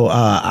 So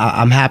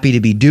I'm happy to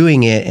be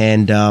doing it.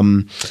 And,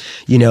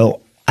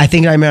 I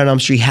think Nightmare on Elm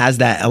Street has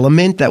that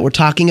element that we're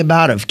talking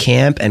about of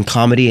camp and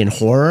comedy and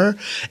horror.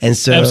 And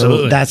so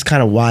Absolutely. that's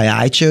kind of why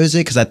I chose it,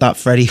 because I thought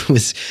Freddy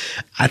was...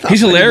 He's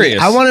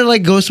hilarious. I wanted to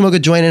like go smoke a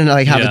joint and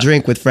like have a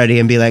drink with Freddy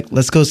and be like,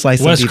 let's go slice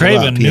some Wes people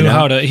Craven up. knew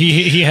how to.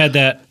 He had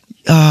that.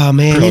 Oh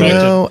man,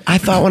 Perfect. I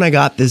thought when I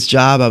got this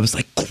job, I was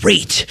like,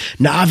 great.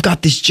 Now I've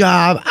got this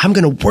job. I'm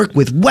going to work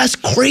with Wes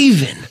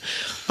Craven.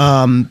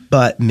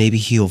 But maybe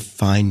he'll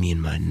find me in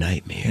my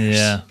nightmares.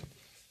 Yeah.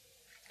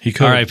 He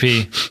could.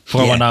 R.I.P.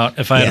 Pour one out.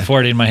 If I had a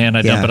 40 in my hand,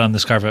 I'd dump it on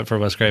this carpet for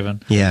Wes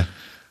Craven. Yeah.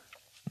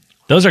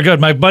 Those are good.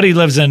 My buddy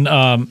lives in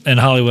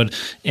Hollywood,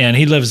 and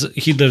he lives.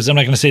 I'm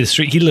not going to say the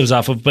street he lives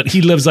off of, but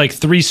he lives like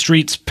 3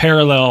 streets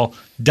parallel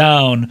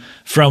down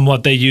from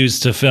what they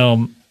used to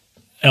film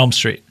Elm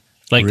Street.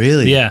 Like,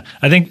 really? Yeah.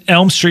 I think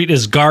Elm Street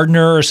is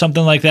Gardner or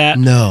something like that.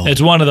 No.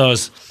 It's one of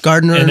those.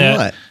 Gardner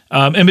and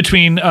what? In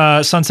between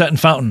Sunset and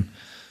Fountain.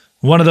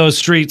 One of those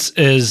streets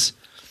is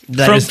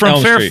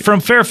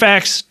from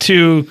Fairfax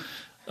to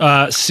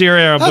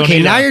Sierra Bonita.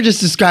 Okay, now you're just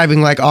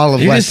describing like all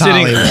of West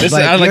Hollywood. There's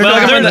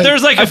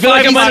like I feel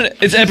like I'm on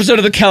it's an episode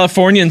of the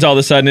Californians all of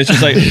a sudden. It's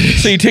just like,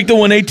 so you take the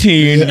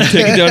 118, you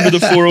take it down to the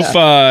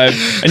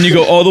 405, and you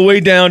go all the way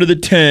down to the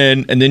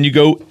 10, and then you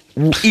go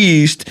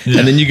east,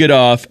 and then you get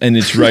off, and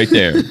it's right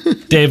there.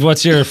 Dave,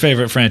 what's your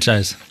favorite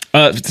franchise?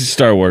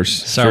 Star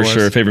Wars, for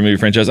sure. Favorite movie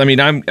franchise. I mean,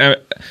 I'm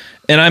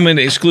going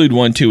to exclude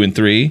 1, 2, and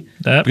 3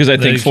 because I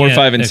think 4,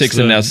 5, and 6,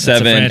 and now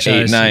 7,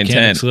 8, 9,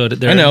 10.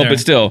 I know, but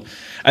still,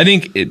 I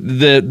think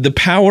the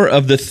power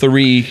of the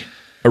 3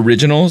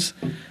 originals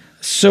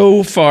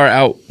so far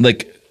out,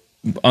 like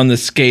on the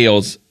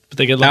scales, but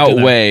they get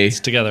outweigh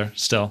together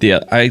still.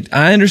 Yeah,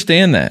 I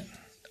understand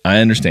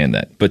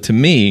that. But to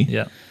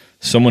me,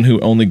 someone who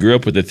only grew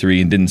up with the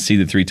 3 and didn't see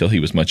the 3 till he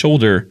was much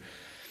older,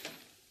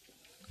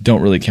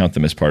 don't really count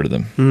them as part of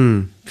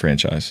the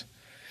franchise.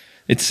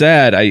 It's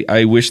sad.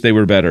 I wish they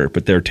were better,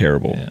 but they're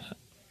terrible. Yeah.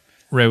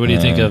 Ray, what do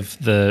you think of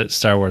the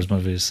Star Wars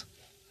movies?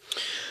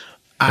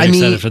 Are you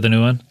excited for the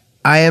new one?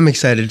 I am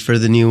excited for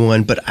the new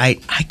one, but I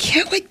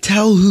can't like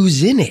tell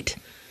who's in it.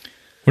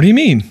 What do you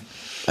mean?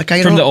 Like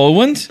from the old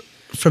ones?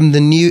 From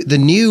the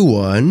new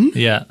one?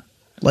 Yeah.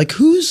 Like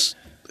who's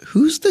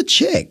the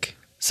chick?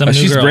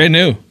 She's brand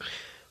new.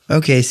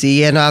 Okay,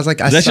 see, and I was like,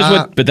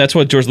 but that's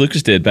what George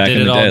Lucas did back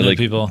in the day. Like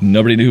people.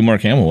 Nobody knew who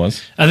Mark Hamill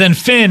was. And then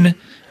Finn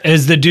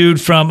is the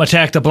dude from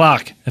Attack the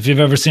Block. If you've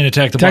ever seen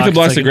Attack the Block, Attack the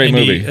Block's a great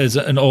movie. It's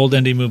an old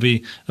indie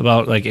movie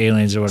about like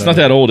aliens or whatever. It's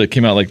not that old. It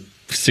came out like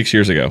 6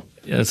 years ago.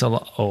 Yeah, it's a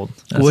lot old.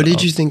 What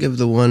did you think of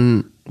the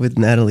one with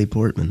Natalie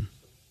Portman?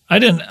 I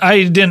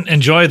didn't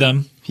enjoy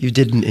them. You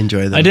didn't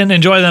enjoy them. I didn't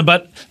enjoy them,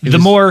 but the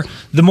more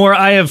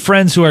I have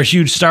friends who are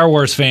huge Star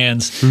Wars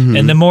fans,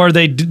 and the more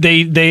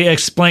they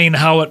explain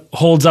how it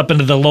holds up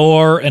into the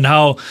lore and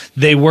how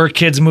they were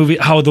kids movie,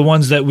 how the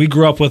ones that we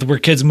grew up with were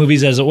kids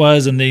movies as it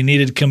was, and they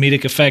needed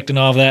comedic effect and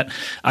all of that.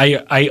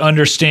 I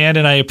understand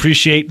and I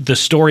appreciate the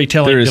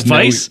storytelling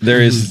device.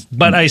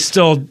 But I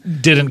still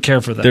didn't care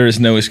for that. There is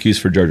no excuse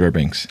for Jar Jar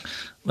Binks.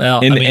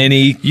 Well,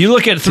 any you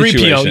look at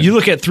 3PO, you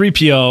look at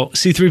 3PO,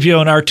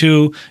 C-3PO and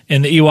R2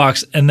 and the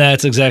Ewoks, and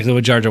that's exactly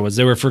what Jar Jar was.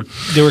 They were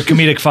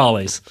comedic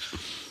follies.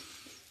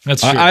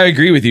 That's true. I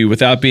agree with you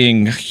without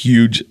being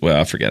huge.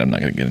 Well, forget. I'm not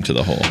going to get into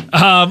the whole.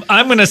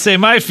 I'm going to say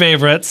my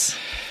favorites.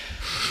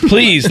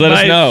 Please let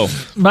us know.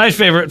 My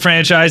favorite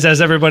franchise, as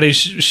everybody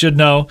should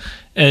know,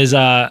 is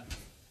I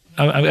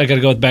got to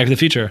go with Back to the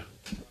Future.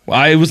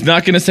 I was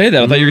not going to say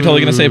that. I thought you were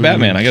totally going to say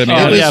Batman. I got to be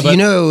honest.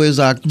 It was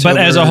October. But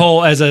as a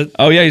whole, it was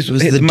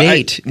the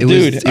date. It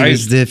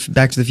was the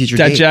Back to the Future.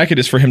 That jacket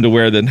is for him to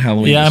wear than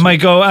Halloween. Yeah, I might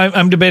go.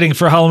 I'm debating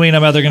for Halloween.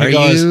 I'm either going to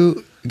go. Are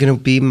you going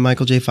to be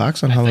Michael J.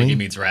 Fox on Halloween? I think he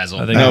means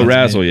Razzle.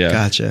 Razzle. Yeah,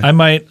 gotcha. I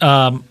might.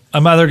 I'm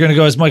either going to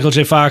go as Michael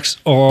J. Fox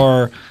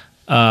or.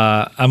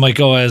 I might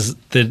go as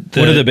the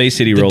what are the Bay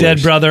City Rollers?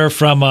 Dead brother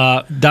from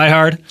Die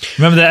Hard.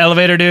 Remember the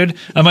elevator dude?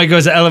 I might go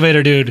as the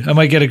elevator dude. I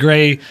might get a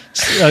gray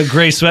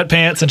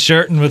sweatpants and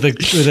shirt and with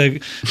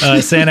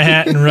a Santa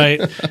hat and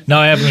now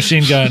I have a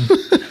machine gun.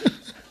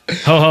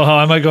 Ho ho ho!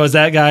 I might go as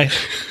that guy.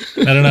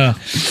 I don't know.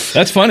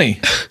 That's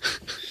funny.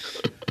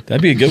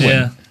 That'd be a good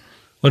one.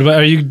 What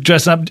about? Are you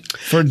dressed up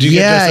for? Do you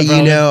get dressed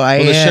up I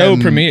am. The show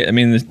premiere. I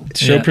mean, the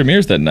show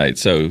premieres that night,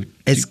 so.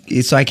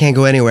 So I can't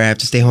go anywhere. I have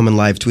to stay home and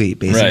live tweet,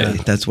 basically.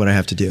 Right. That's what I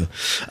have to do.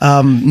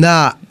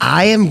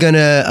 I am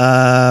gonna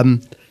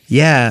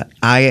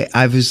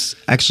I was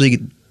actually,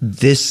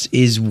 this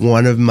is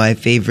one of my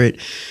favorite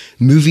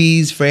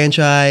movies,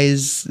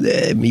 franchise.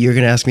 You're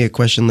gonna ask me a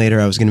question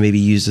later. I was gonna maybe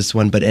use this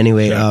one, but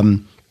anyway, sure.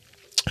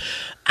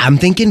 I'm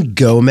thinking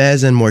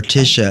Gomez and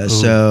Morticia. Ooh.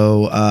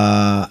 So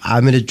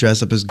I'm gonna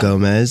dress up as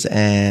Gomez,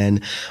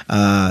 and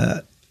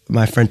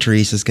my friend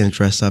Teresa is gonna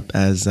dress up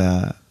as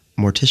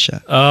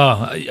Morticia.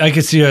 Oh, I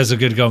could see you as a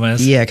good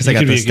Gomez. Yeah, because I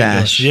got the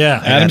stash.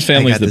 Yeah, Addams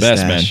Family's the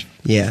best, man.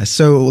 Yeah,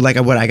 so like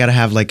what I gotta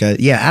have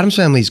Addams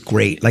Family's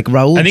great. Like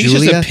Raul, I think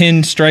Julia, it's just a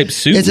pinstripe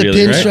suit. It's a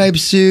pinstripe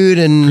suit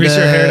and grease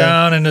your hair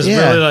down and is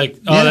really like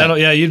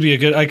you'd be a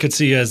good. I could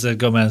see you as a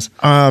Gomez.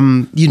 That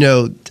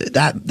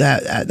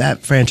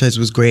franchise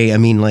was great. I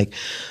mean, like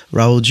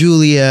Raul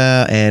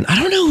Julia, and I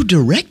don't know who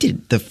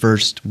directed the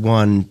first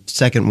one,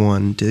 second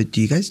one. Do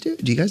you guys do?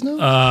 Do you guys know?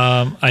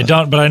 I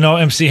don't, but I know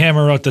MC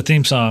Hammer wrote the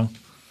theme song.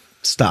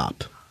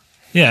 Stop.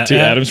 Yeah, to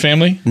Addams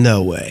Family.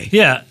 No way.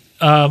 Yeah.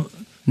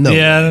 No.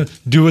 Yeah,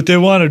 do what they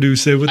want to do,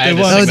 say what they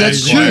want. Oh,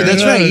 that's true.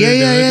 That's right.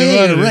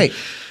 Yeah, right.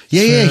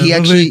 Yeah. He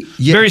actually.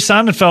 Yeah. Barry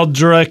Sonnenfeld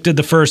directed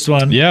the first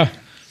one. Yeah.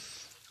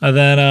 And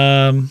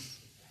then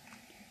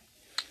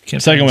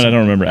second one I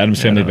don't remember.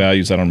 Addams Family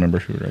Values. I don't remember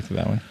who directed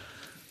that one.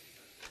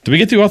 Did we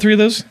get through all three of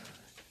those?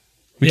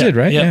 We did,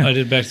 right? Yeah, I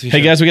did. Back to the Hey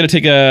guys, we got to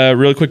take a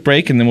real quick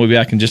break, and then we'll be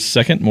back in just a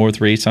second. More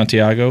with Ray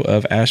Santiago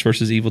of Ash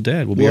vs. Evil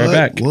Dead. We'll be right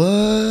back.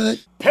 What?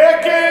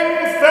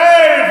 Picking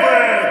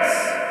favorites.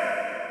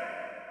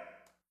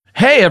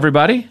 Hey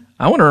everybody,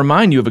 I want to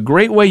remind you of a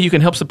great way you can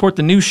help support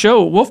the new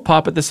show Wolf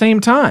Pop at the same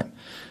time,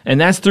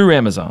 and that's through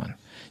Amazon.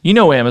 You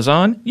know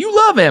Amazon, you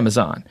love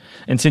Amazon,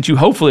 and since you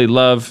hopefully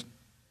love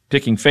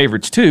picking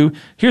favorites too,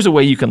 here's a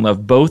way you can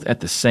love both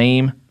at the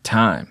same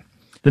time.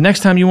 The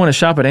next time you want to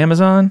shop at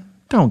Amazon,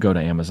 don't go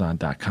to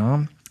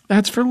Amazon.com.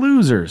 That's for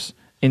losers.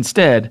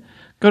 Instead,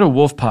 go to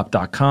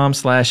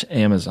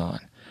wolfpop.com/Amazon.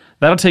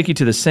 That'll take you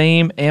to the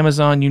same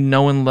Amazon you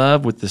know and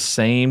love with the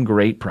same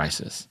great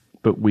prices,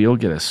 but we'll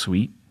get a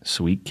sweet,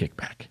 sweet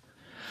kickback.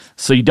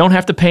 So you don't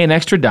have to pay an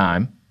extra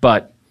dime,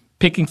 but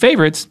picking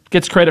favorites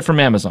gets credit from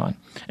Amazon.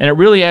 And it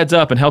really adds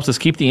up and helps us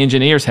keep the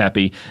engineers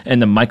happy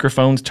and the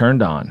microphones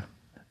turned on.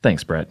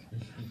 Thanks, Brett.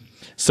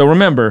 So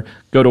remember,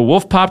 go to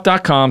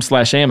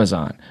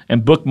wolfpop.com/Amazon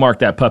and bookmark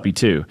that puppy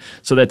too.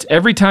 So that's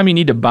every time you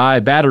need to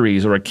buy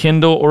batteries or a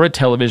Kindle or a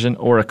television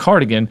or a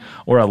cardigan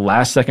or a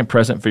last-second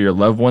present for your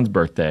loved one's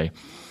birthday,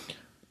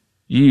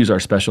 you use our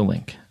special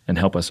link and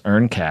help us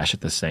earn cash at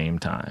the same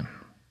time.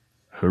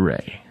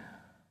 Hooray.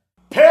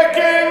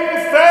 Picking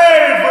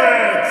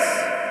favorites.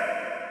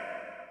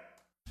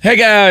 Hey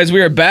guys,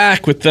 we are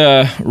back with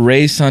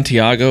Ray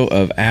Santiago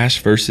of Ash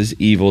vs.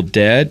 Evil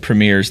Dead.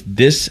 Premieres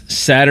this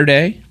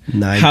Saturday,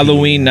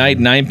 Halloween night,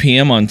 9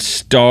 p.m. on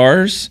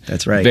Starz.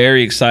 That's right.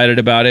 Very excited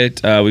about it.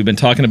 We've been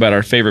talking about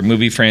our favorite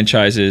movie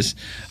franchises.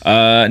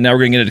 Now we're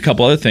going to get into a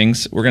couple other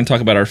things. We're going to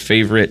talk about our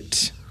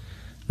favorite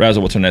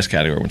Razzle, what's our next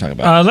category we're talking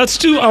about? Let's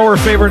do our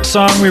favorite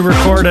song we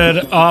recorded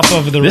off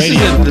of the radio.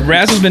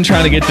 Razzle's been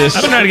trying to get this.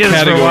 I've been trying to get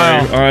this for a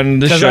while on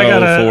the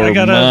show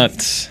for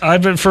months.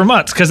 I've been for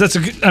months because that's.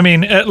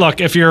 Look,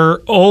 if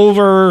you're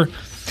over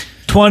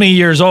 20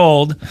 years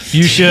old,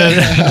 you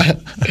should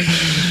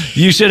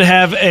you should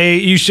have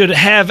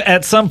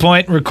at some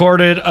point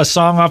recorded a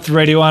song off the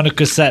radio on a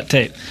cassette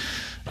tape.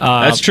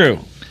 That's true.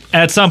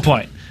 At some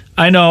point.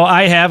 I know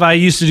I have. I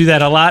used to do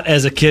that a lot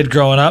as a kid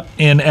growing up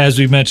in, as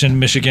we mentioned,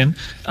 Michigan.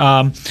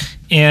 And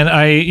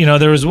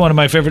there was one of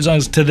my favorite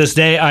songs to this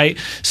day.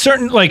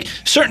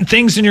 Certain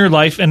things in your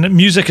life, and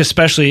music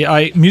especially,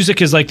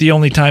 music is like the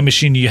only time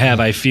machine you have,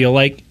 I feel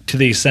like, to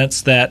the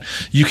sense that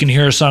you can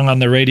hear a song on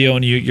the radio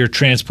and you're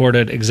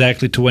transported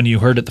exactly to when you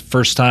heard it the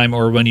first time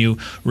or when you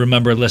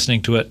remember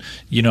listening to it,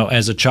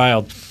 as a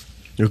child.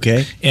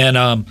 Okay.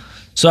 And,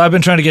 so I've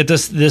been trying to get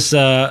this.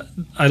 I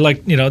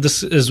like,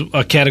 this is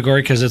a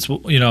category because it's,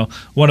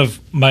 one of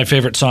my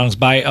favorite songs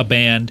by a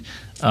band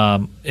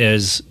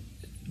is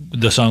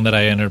the song that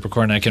I ended up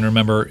recording. I can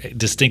remember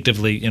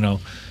distinctively,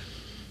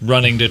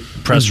 running to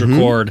press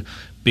record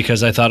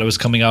because I thought it was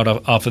coming out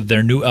off of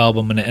their new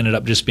album, and it ended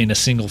up just being a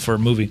single for a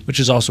movie, which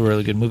is also a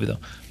really good movie, though.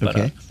 But,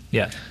 okay.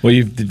 Yeah. Well,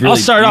 I'll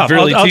start off.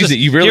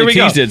 You really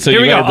teased it. So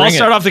here we go. I'll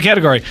start off the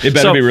category. It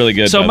better be really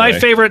good. So my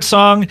favorite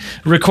song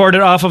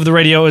recorded off of the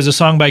radio is a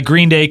song by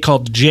Green Day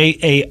called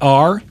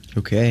J.A.R.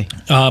 Okay.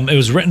 It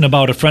was written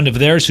about a friend of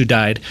theirs who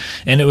died,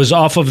 and it was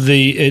off of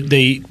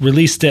they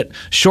released it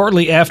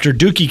shortly after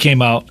Dookie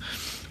came out,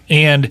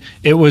 and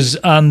it was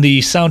on the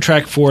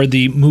soundtrack for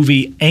the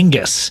movie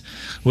Angus,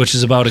 which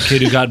is about a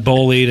kid who got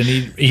bullied, and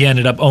he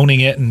ended up owning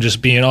it and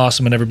just being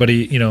awesome, and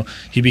everybody,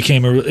 he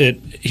became it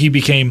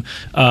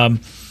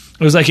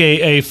was like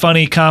a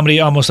funny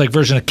comedy, almost like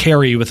version of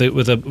Carrie with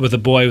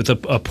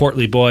a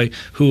portly boy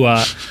who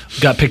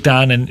got picked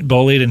on and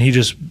bullied, and he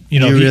just he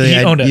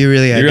owned it. You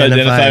really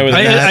identify with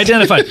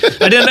that?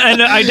 I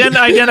didn't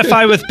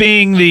identify with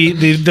being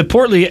the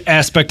portly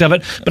aspect of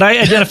it, but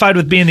I identified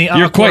with being the awkward.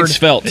 You're quite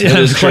svelte. Yeah, that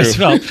is quite true.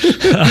 svelte.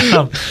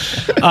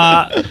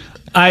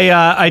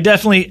 I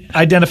definitely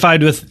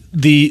identified with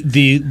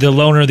the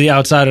loner, the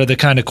outsider, the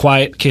kind of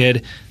quiet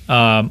kid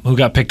who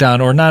got picked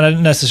on, or not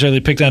necessarily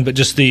picked on, but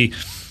just the.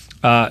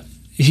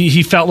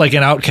 He felt like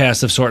an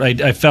outcast of sort. I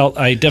definitely got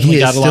along with that. He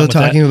is still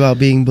talking about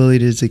being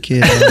bullied as a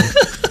kid.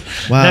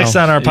 Wow. Next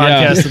on our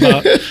podcast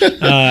about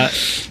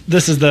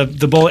this is the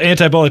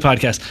anti-bully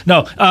podcast.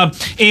 No,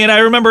 and I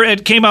remember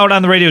it came out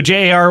on the radio.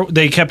 J.A.R.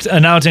 They kept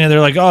announcing it. They're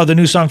like, "Oh, the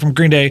new song from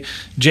Green Day,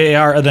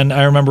 J.A.R." And then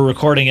I remember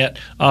recording it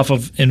off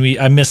of, and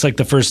I missed like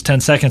the first 10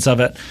 seconds of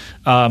it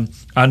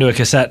onto a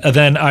cassette. And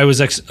then I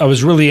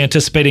was really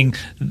anticipating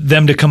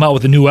them to come out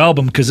with a new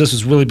album because this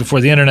was really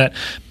before the internet.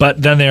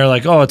 But then they were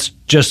like, "Oh, it's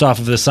just off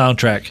of the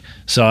soundtrack."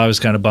 So I was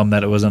kind of bummed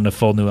that it wasn't a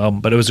full new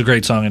album, but it was a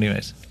great song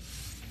anyways.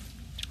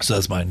 So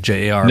that's mine,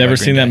 J.A.R. Never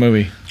seen that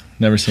movie.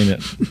 Never seen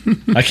it.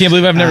 I can't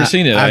believe I've never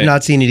seen it. I've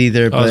not seen it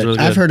either, but really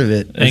I've heard of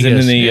it. It's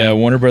in the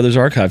Warner Brothers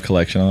archive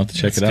collection. I'll have to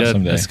check it out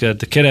someday. That's good.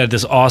 The kid had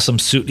this awesome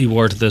suit he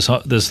wore to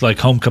this like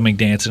homecoming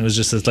dance, and it was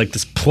just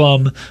this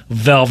plum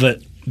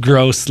velvet,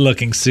 gross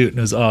looking suit, and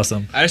it was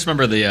awesome. I just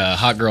remember the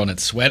hot girl in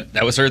its sweat.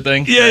 That was her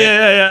thing.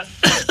 Yeah.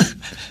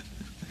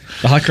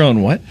 The hot girl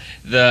in what?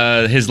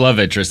 His love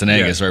interest in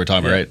Angus, right? We're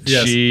talking about, right?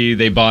 Yes.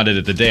 They bonded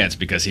at the dance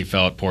because he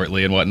felt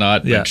portly and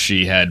whatnot, Yeah. but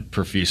she had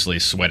profusely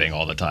sweating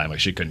all the time. Like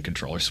she couldn't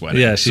control her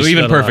sweating. Yeah, so she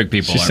even sweat a lot. perfect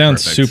people She aren't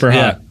sounds perfect. super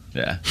hot.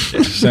 Yeah.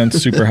 She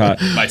sounds super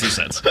hot. My 2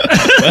 cents.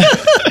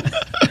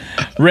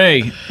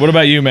 Ray, what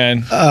about you,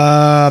 man?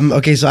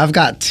 Okay, so I've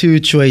got two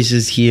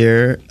choices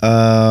here.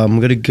 I'm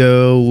gonna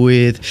go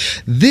with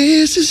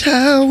 "This Is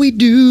How We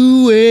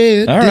Do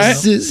It." All right.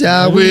 This is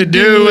how we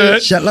do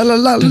it.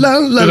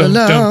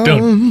 Sha-la-la-la-la-la-la.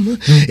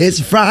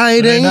 It's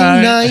Friday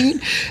night,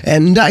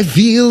 and I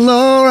feel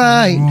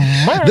alright.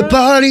 The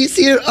party's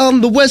here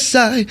on the west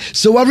side,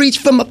 so I reach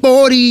for my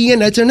 40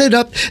 and I turn it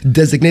up.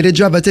 Designated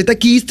driver, take the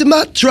keys to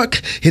my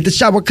truck. Hit the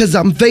shower 'cause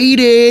I'm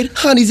faded.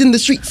 Honey's in the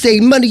street,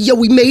 say money, yo,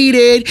 we made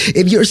it.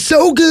 If you're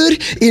so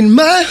good in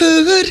my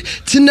hood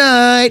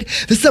tonight,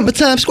 the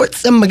summertime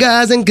squirts and my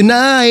guys and can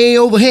I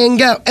over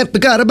hang out and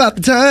forgot about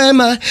the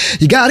time.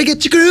 You gotta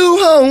get your crew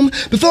home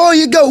before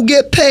you go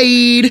get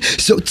paid.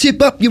 So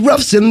tip up your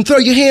roughs and throw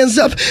your hands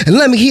up and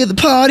let me hear the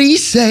party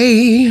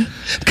say, I'm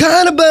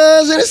kinda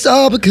buzzing, it's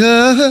all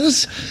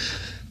because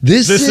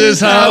this is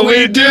how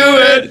we do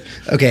it.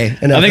 Okay,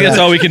 enough I think of that's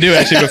that. all we can do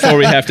actually before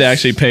we have to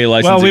actually pay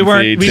licensing Well,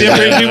 we fee.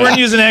 we weren't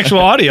using actual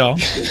audio.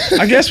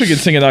 I guess we could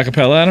sing it a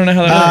cappella. I don't know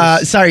how that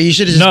works. Sorry, you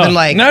should have just No. been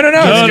like, No. No. You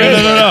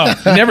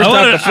never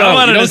stop the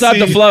flow. You don't stop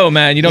the flow,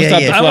 man. You don't stop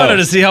the I flow. wanted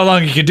to see how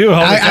long you could do.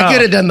 I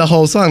could have done the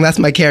whole song. That's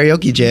my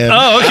karaoke jam.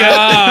 Oh, okay.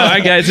 All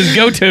right, guys, it's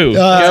go-to.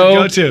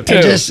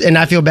 Go-to. And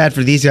I feel bad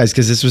for these guys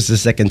because this was the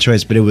second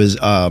choice, but it was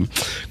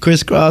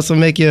crisscross will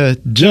make you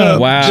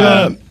jump, Wow.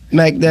 jump.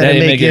 Make that Daddy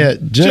and make make you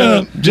it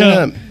jump,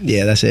 jump.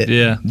 Yeah, that's it.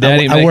 Yeah.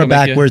 Daddy I make wore it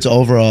make you- backwards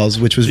overalls,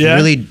 which was Yeah?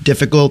 really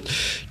difficult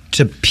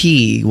to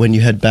pee when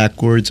you had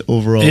backwards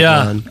overalls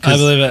Yeah, on. I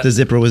believe it. The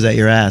zipper was at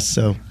your ass,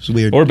 so it's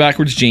weird. Or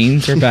backwards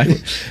jeans, or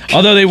backwards.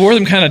 Although they wore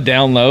them kind of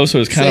down low, so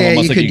it was kind of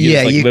almost like you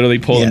could just literally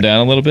pull them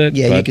down a little bit.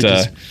 Yeah, but, you could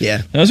just,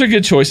 those are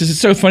good choices. It's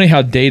so funny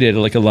how dated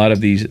like a lot of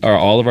these are.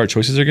 All of our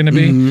choices are going to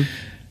be,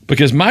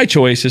 because my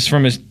choice is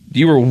from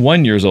you were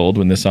 1 year old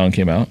when this song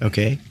came out.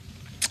 Okay.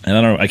 And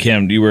I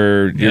can't.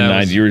 You're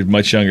 9. You were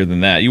much younger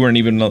than that. You weren't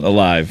even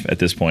alive at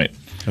this point.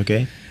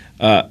 Okay.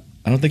 I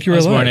don't think you were I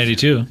was alive. born in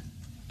 82.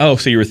 Oh,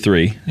 so you were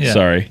 3. Yeah.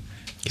 Sorry.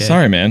 Okay.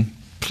 Sorry, man.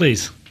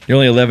 Please. You're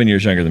only 11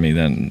 years younger than me.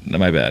 Then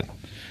my bad.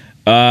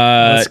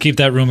 Let's keep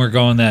that rumor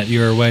going that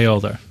you're way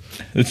older.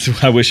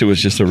 I wish it was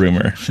just a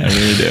rumor. I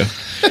really do.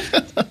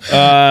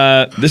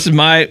 This is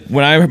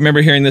when I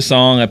remember hearing this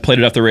song, I played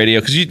it off the radio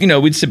because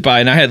we'd sit by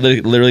and I had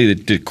literally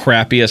the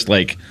crappiest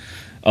like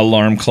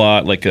alarm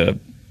clock, like a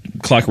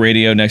clock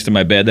radio next to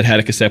my bed that had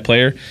a cassette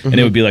player, and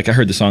it would be like I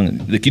heard the song.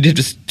 Like you'd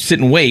just sit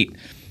and wait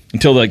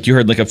until like you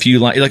heard like a few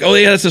lines. You're like, oh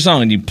yeah, that's the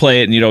song, and you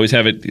play it, and you'd always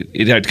have it.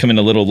 It'd have to come in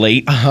a little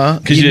late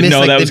because you didn't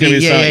know that was going to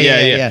be the song.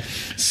 Yeah.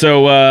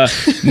 So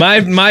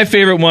my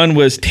favorite one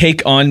was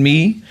 "Take on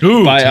Me"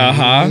 by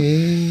Aha. I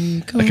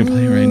can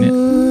play it right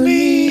now.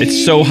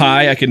 It's so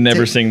high, I could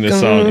never sing this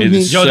song. It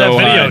is so that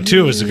video high.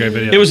 too was a great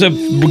video. It was a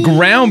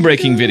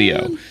groundbreaking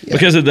video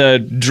because of the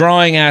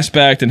drawing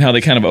aspect and how they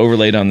kind of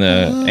overlaid on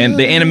and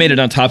they animated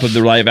on top of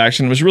the live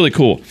action. It was really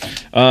cool.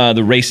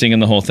 The racing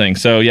and the whole thing.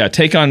 So yeah,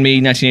 Take on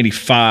Me,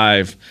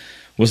 1985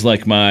 was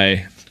like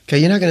my. Okay,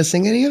 you're not going to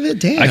sing any of it?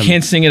 Damn. I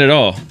can't sing it at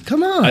all.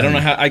 Come on. I don't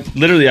know how. I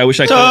wish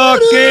I could.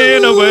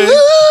 Talking away.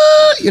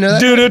 You know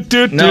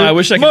that? No, I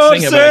wish I could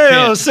sing it, but I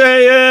can't.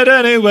 Say it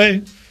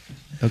anyway.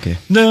 Okay.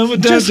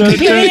 Just I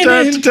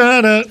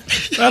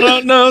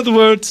don't know the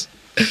words,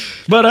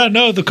 but I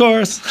know the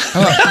chorus.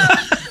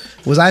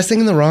 Was I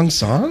singing the wrong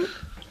song?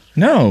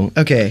 No.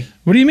 Okay.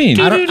 What do you mean?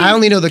 I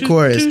only know the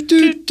chorus.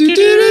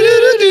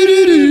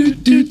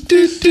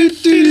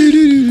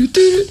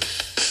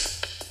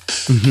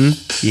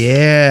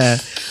 Yeah.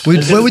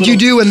 What would you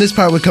do when this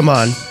part would come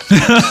on?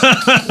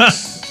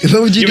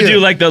 What would you do? You would do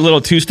like the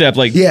little two-step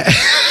like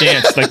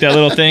dance, like that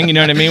little thing, you know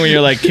what I mean? Where you're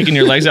like kicking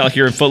your legs out like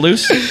you're in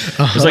Footloose. It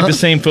was like the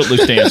same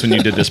Footloose dance when you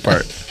did this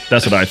part.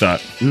 That's what I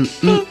thought. Is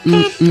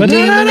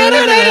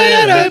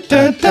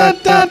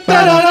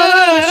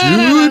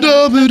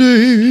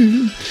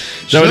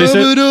that what he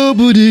said?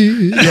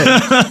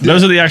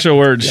 Those are the actual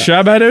words.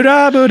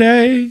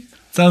 Shabba-do-da-boo-day.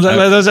 Sounds like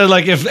those are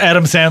like if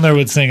Adam Sandler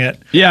would sing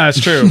it. Yeah, it's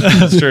true.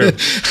 It's true.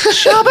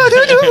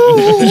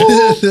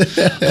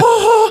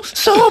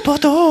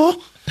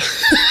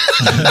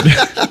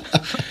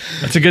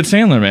 That's a good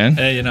Sandler, man.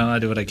 Hey, I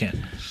do what I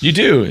can. You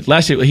do.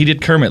 Last year, he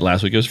did Kermit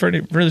last week. It was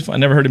really fun. I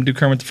never heard him do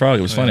Kermit the Frog.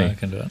 It was funny. Yeah, I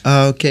can do it.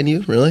 Oh, can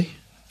you? Really?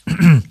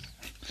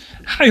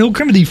 Hi, old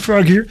Kermit the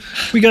Frog here.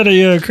 We got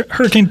a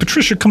Hurricane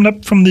Patricia coming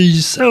up from the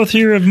south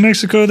here of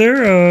Mexico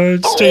there.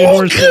 Stay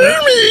indoors.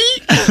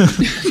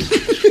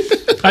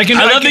 I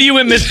love that you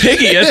went Miss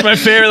Piggy. That's my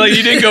favorite. Like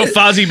you didn't go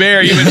Fozzie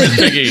Bear. You went Miss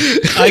Piggy.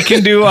 I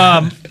can do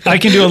a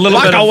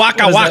little bit of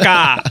waka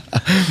waka.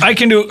 I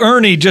can do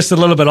Ernie just a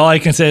little bit. All I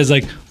can say is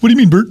like, What do you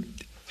mean, Bert?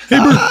 Hey,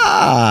 Bert.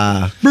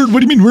 Bert, what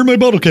do you mean? Where are my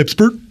bottle caps,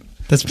 Bert?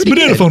 That's It's pretty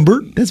banana good. phone,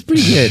 Bert. That's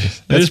pretty good.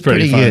 That's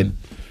pretty fun. good.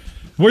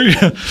 where you,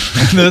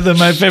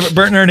 my favorite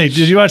Bert and Ernie.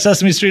 Did you watch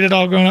Sesame Street at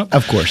all growing up?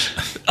 Of course.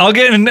 I'll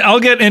get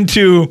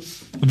into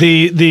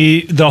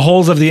the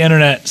holes of the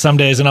internet some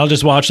days, and I'll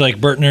just watch like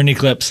Bert and Ernie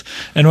clips.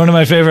 And one of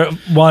my favorite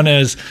one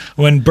is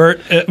when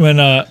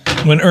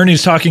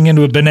Ernie's talking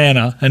into a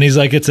banana, and he's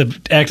like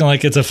acting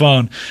like it's a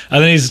phone,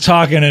 and then he's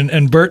talking,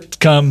 and Bert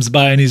comes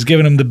by and he's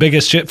giving him the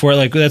biggest shit for it,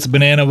 like that's a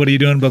banana. What are you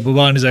doing? Blah blah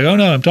blah. And he's like, oh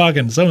no, I'm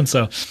talking so and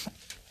so.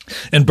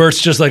 And Bert's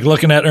just like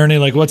looking at Ernie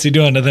like, what's he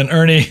doing? And then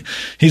Ernie,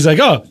 he's like,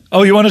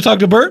 oh, you want to talk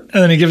to Bert?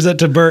 And then he gives it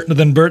to Bert, and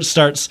then Bert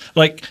starts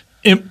like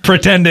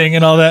pretending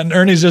and all that, and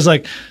Ernie's just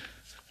like,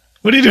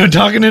 what are you doing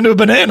talking into a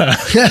banana?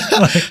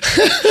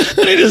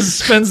 And he just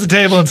spins the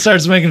table and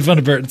starts making fun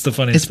of Bert. It's the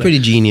funniest It's pretty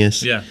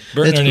genius. Yeah.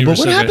 Bert and Ernie But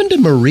were what so happened great.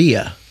 to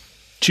Maria?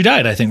 She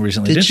died, I think,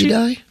 recently. Did she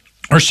die?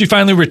 Or she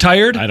finally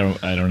retired? I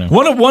don't know.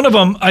 One of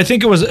them, I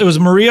think it was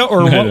Maria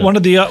or one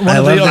of the I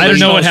don't know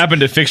originals. what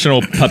happened to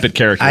fictional puppet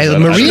characters.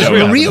 Maria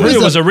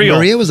was a real.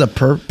 Maria was a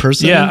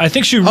person. Yeah, I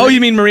think she. Oh, you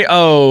mean Maria?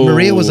 Oh,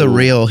 Maria was a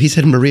real. He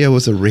said Maria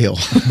was a real.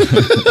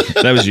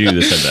 That was you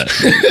that said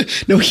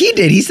that. No, he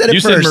did. He said it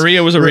You first. said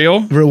Maria was a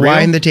real?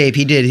 Rewind the tape.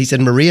 He did. He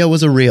said Maria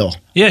was a real.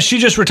 Yeah, she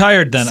just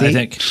retired then, I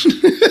think.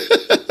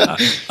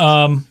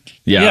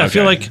 Yeah, I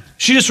feel like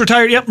she just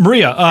retired. Yep,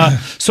 Maria.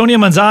 Sonia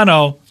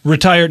Manzano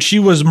retired. She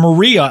was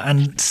Maria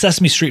on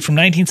Sesame Street from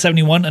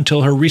 1971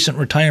 until her recent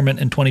retirement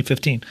in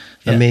 2015.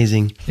 Yeah.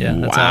 Amazing. Yeah,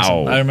 that's Wow.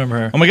 awesome. I remember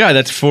her. Oh my God,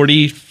 that's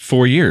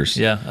 44 years.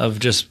 Yeah, of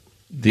just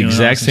The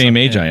exact same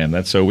age I am.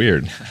 That's so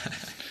weird.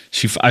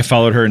 I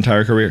followed her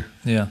entire career.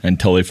 Yeah. And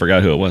totally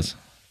forgot who it was.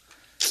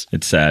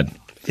 It's sad.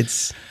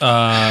 It's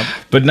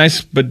But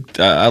nice. But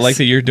I like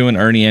that you're doing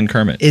Ernie and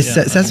Kermit.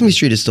 Sesame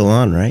Street is still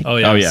on, right? Oh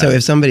yeah. Oh, yeah. So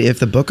if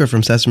the Booker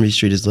from Sesame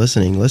Street is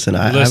listening, I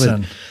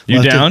Listen. would. You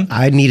love to- down?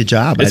 I'd need a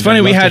job. It's I'd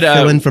funny. We love to had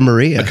fill in for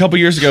Maria. a couple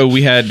years ago.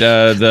 We had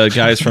the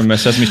guys from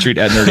Sesame Street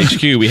at Nerd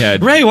HQ. We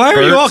had Ray, why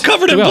are you Bert. all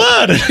covered in Who else?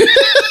 blood?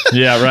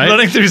 Yeah, right.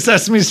 Running through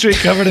Sesame Street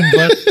covered in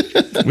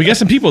blood. We got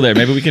some people there.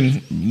 Maybe we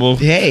can. We'll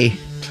Hey,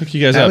 hook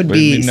you guys that up. would but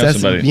be we know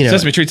somebody.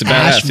 Sesame Street's a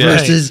Ash badass. Yeah.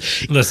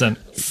 versus Listen,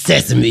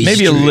 Sesame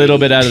Maybe Street. a little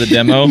bit out of the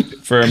demo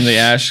from the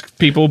Ash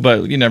people,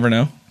 but you never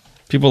know.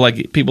 People like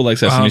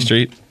Sesame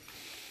Street.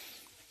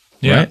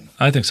 yeah, Right?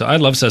 I think so. I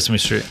love Sesame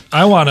Street.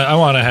 I want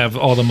to have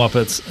all the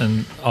Muppets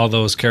and all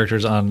those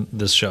characters on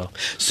this show.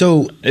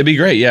 So It'd be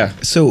great. Yeah.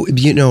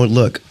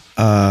 look,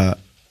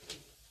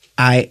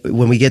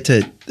 when we get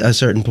to a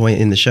certain point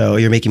in the show,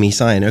 you're making me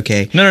sign.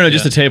 Okay, No,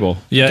 just a table.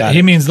 Yeah, Got he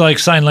it. means like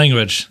sign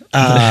language.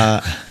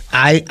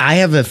 I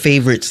have a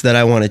favorites that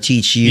I want to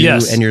teach you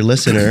Yes. and your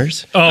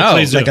listeners. Oh,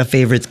 please do. Like a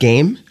favorites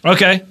game.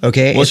 Okay.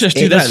 Okay, Let's just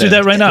do that. Let's do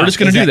that right now. We're just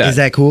going to Is do that. Is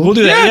that cool? We'll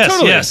do that. Yeah, yes,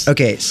 totally. yes.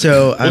 Okay,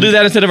 so We'll do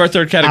that instead of our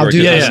third category. I'll do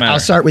 'cause it this. doesn't matter. I'll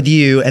start with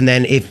you, and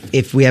then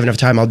if we have enough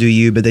time, I'll do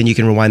you. But then you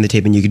can rewind the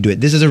tape and you can do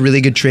it. This is a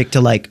really good trick to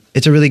like.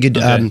 It's a really good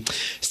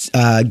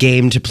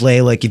game to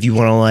play. Like if you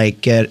want to like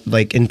get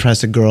like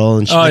impress a girl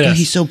and she's like, yes. oh,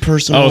 he's so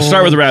personal. Oh,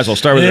 start with the Razzle.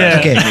 Start with the Yeah.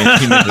 Razzle. Okay.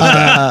 He made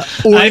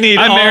this I need.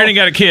 I'm all, married and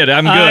got a kid.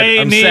 I'm good. I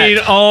I'm need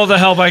set. all the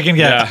help I can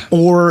get. Yeah.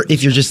 Or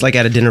if you're just like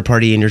at a dinner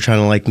party and you're trying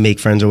to like make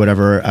friends or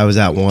whatever. I was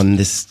at one.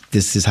 This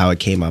is how it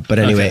came up. But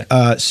anyway,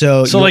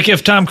 So like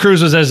if Tom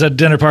Cruise was at a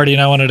dinner party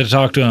and I wanted to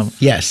talk to him.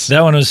 yes,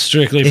 That one was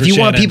strictly If for you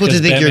want Shannon, people to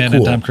 'cause think you're Batman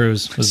cool. and Tom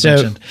Cruise was so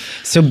mentioned.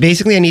 so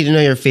basically, I need to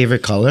know your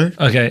favorite color.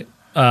 Okay.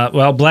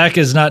 Well, black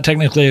is not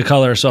technically a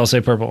color, so I'll say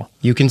purple.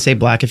 You can say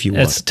black if you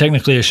want. It's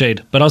technically a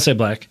shade, but I'll say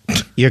black.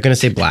 You're gonna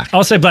say black.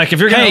 I'll say black. If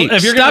you're gonna, Hey,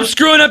 if you're stop gonna,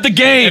 screwing up the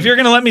game. if you're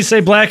gonna let me say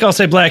black, I'll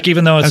say black,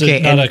 even though it's Okay,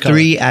 not a and color.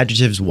 3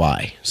 adjectives.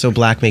 Why? So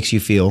black makes you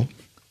feel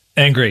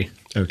Angry.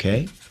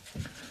 okay.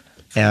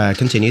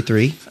 Continue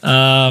 3.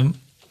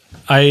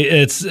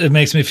 It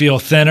makes me feel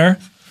thinner.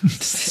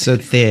 So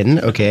thin.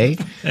 Okay.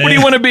 What do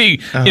you want to be?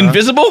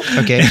 Invisible?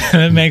 Okay.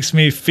 It makes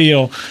me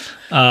feel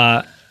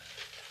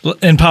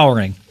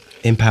empowering.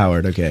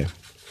 Empowered. Okay.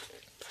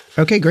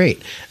 Okay.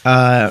 Great.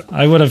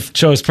 I would have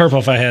chose purple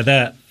if I had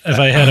that. If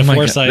I had a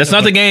foresight. That's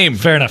not the game.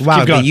 Fair enough. Wow.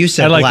 Keep going. But you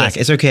said I like black.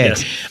 this. It's okay.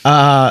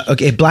 Yes.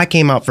 Okay. Black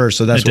came out first,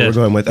 so that's It what did.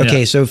 we're going with. Okay.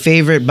 Yeah. So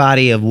favorite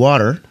body of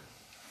water.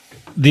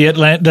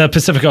 The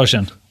Pacific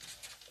Ocean.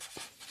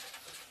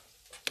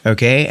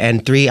 Okay,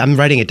 and 3. I'm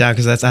writing it down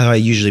because that's how I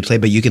usually play,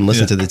 but you can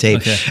listen to the tape.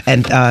 Okay.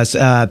 And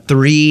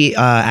 3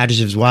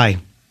 adjectives. Why?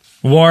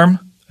 Warm,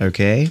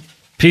 Okay.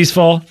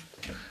 peaceful,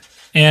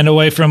 and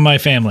away from my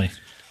family.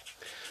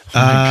 Is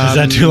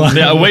that too long?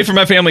 Yeah, away from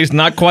my family is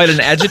not quite an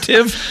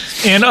adjective.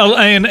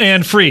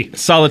 And free.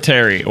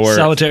 Solitary or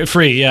Solitary.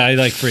 Free. Yeah, I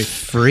like free.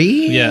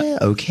 Free. Yeah.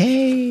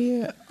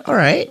 Okay. All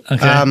right.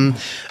 Okay.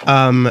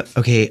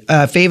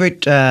 Okay.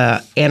 Favorite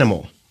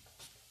animal.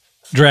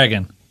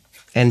 Dragon.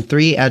 And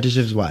 3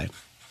 adjectives. Why?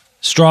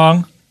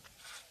 Strong,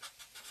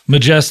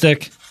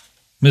 majestic,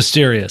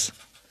 mysterious.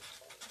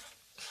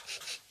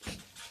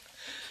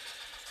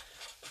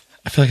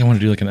 I feel like I want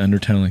to do like an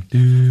undertone, like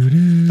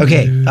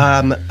Okay.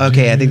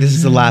 Okay. I think this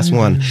is the last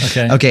one.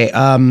 Okay.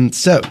 Okay.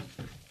 So,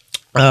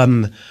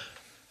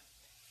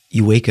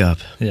 you wake up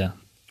Yeah.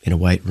 in a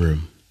white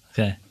room,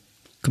 Okay.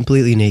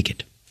 completely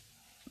naked,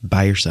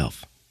 by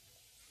yourself.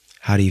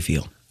 How do you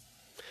feel?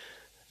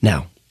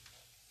 Now,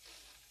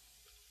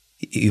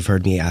 you've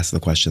heard me ask the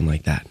question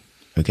like that.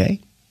 Okay.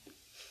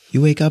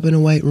 You wake up in a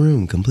white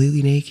room,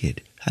 completely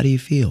naked. How do you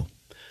feel?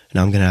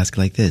 Now I'm going to ask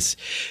like this.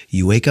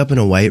 You wake up in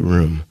a white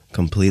room,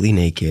 completely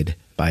naked,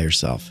 by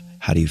yourself.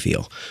 How do you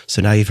feel?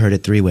 So now you've heard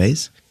it 3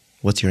 ways.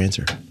 What's your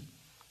answer?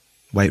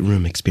 White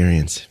room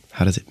experience.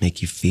 How does it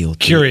make you feel?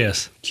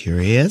 Curious.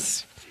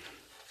 Curious.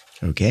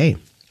 Okay.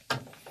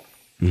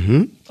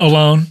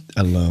 Alone.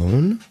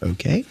 Alone.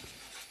 Okay.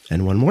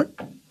 And one more.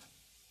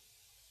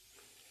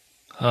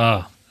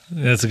 Oh,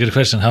 that's a good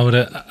question. How would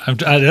it?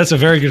 That's a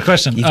very good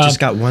question. You've just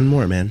got one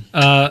more, man.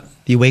 Uh,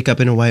 You wake up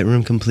in a white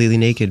room completely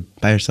naked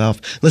by yourself.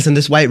 Listen,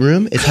 this white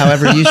room is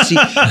however you see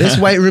this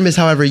white room is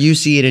however you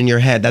see it in your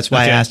head. That's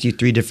why Okay. I asked you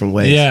 3 different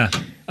ways. yeah.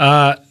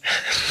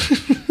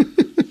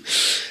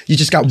 You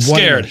just got one.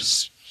 Scared.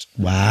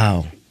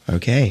 Wow.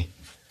 Okay.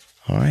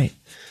 All right.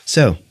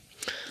 So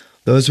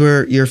those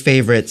were your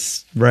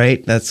favorites,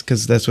 right? That's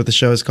because that's what the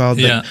show is called.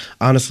 Yeah.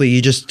 But honestly,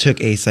 you just took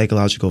a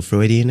psychological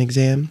Freudian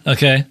exam.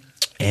 Okay.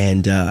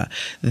 And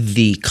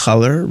the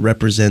color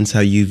represents how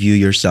you view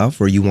yourself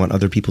or you want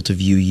other people to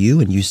view you.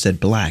 And you said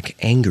black,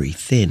 angry,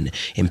 thin,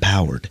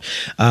 empowered.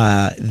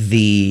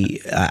 The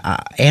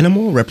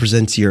animal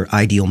represents your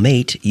ideal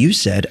mate. You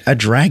said a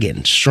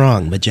dragon,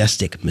 strong,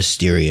 majestic,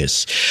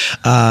 mysterious.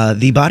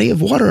 The body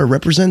of water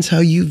represents how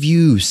you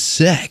view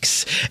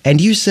sex.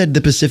 And you said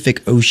the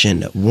Pacific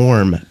Ocean,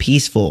 warm,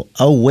 peaceful,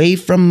 away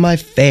from my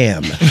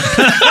fam.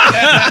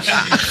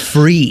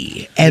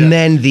 Free. And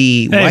then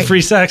the Hey, white-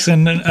 free sex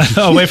and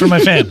away from my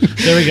fan.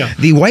 There we go.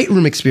 The White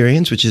Room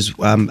experience, which is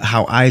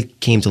how I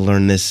came to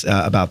learn this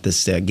about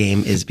this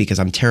game, is because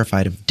I'm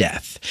terrified of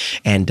death.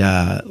 And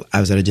I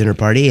was at a dinner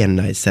party, and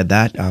I said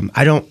that I'm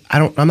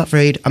not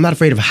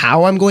afraid of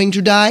how I'm going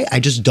to die. I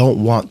just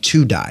don't want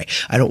to die.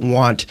 I don't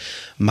want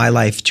my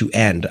life to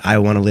end. I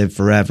want to live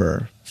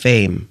forever.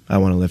 Fame, I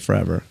want to live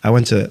forever. I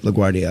went to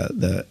LaGuardia,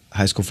 the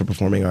High School for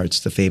Performing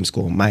Arts, the Fame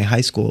School. My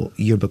high school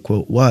yearbook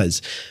quote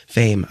was,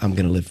 "Fame, I'm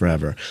going to live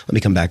forever." Let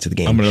me come back to the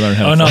game. I'm going to learn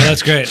how. Oh no,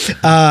 that's great.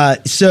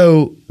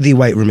 So the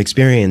White Room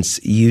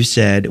experience, you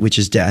said, which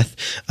is death.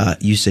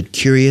 You said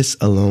curious,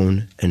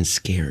 alone, and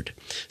scared.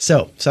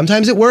 So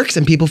sometimes it works,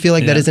 and people feel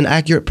like that is an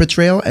accurate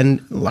portrayal.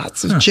 And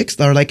lots of chicks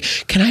are like,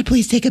 "Can I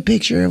please take a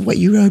picture of what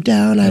you wrote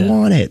down? I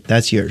want it."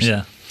 That's yours.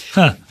 Yeah.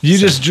 Huh. You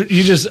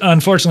just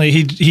unfortunately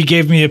he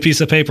gave me a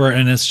piece of paper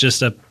and it's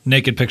just a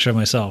naked picture of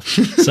myself.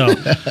 So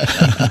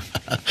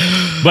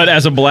But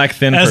as a black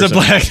thin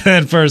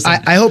person.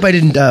 I hope I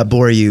didn't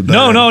bore you. But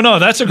No,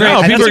 that's a great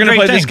thing. People are going to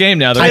play this game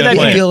now.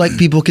 I feel like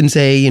people can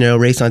say,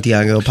 Ray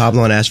Santiago,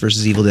 Pablo and Ash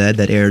versus Evil Dead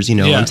that airs,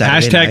 on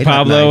Saturday night.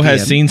 Pablo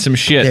has seen some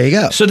shit. There you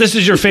go. So this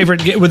is your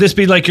favorite game. Would this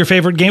be like your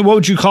favorite game? What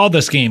would you call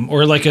this game?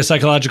 Or like a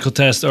psychological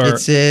test? Or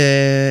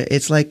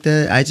it's like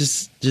I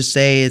just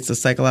say it's a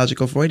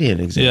psychological Freudian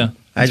exam. Yeah.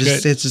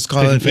 It's just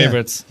called Picking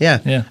favorites.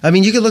 Yeah. I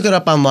mean, you can look it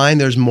up online.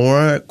 There's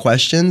more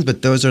questions,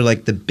 but those are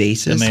like the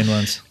basis. The main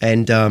ones.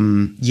 And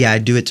I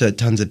do it to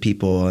tons of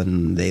people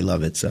and they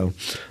love it. So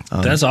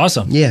that's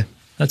awesome. Yeah.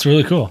 That's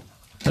really cool.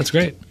 That's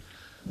great.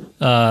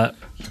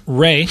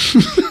 Ray.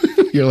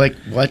 You're like,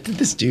 what did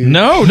this do?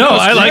 No,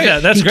 I like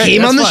that. That's great. He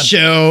came That's on the fun.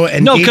 show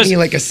and gave me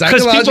like a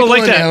psychological people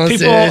like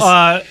analysis.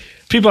 That.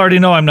 People already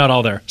know I'm not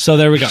all there. So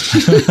there we go.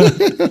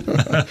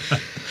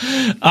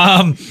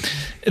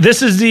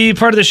 This is the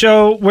part of the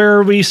show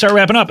where we start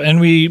wrapping up,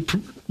 and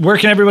where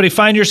can everybody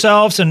find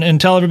yourselves and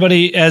tell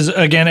everybody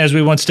as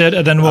we once did,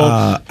 and then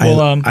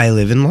I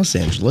live in Los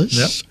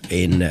Angeles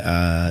in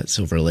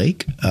Silver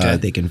Lake.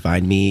 They can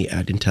find me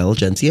at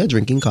Intelligentsia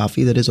drinking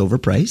coffee that is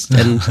overpriced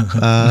and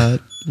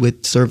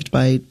served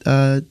by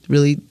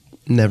really.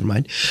 Never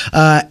mind.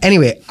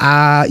 Anyway,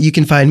 you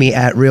can find me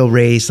at Real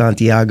Ray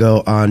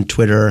Santiago on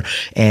Twitter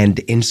and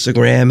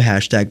Instagram.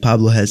 #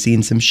 Pablo has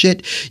seen some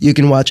shit. You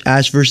can watch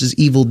Ash vs.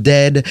 Evil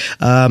Dead.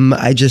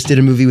 I just did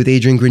a movie with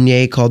Adrian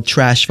Grenier called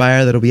Trash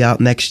Fire that'll be out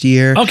next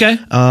year. Okay.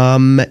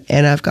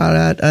 And I've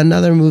got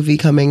another movie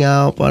coming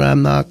out, but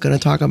I'm not going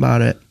to talk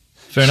about it.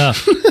 Fair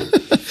enough.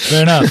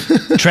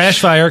 Trash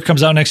Fire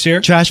comes out next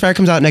year? Trash Fire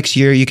comes out next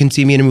year. You can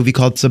see me in a movie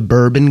called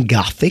Suburban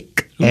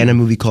Gothic and a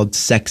movie called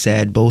Sex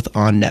Ed, both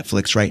on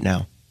Netflix right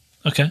now.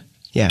 Okay.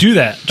 Yeah. Do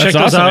that. Check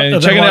those out.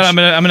 Check it out. I'm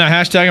gonna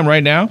hashtag them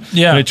right now.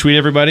 Yeah. I'm gonna tweet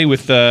everybody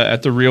with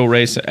at Real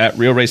Ray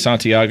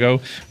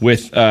Santiago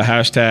with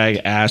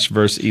hashtag Ash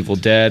vs. Evil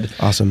Dead.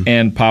 Awesome.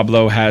 And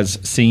Pablo has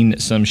seen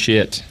some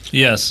shit.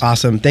 Yes.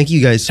 Awesome. Thank you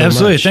guys so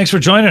Absolutely. much. Thanks for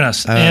joining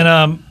us.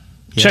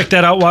 Check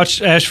that out.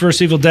 Watch Ash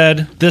vs. Evil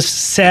Dead this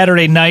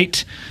Saturday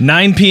night.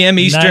 9 p.m.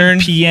 Eastern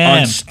 9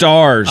 p.m. on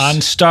Stars.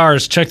 On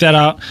Stars. Check that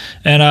out.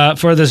 And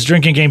for this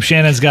drinking game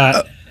Shannon's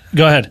got,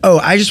 go ahead. Oh,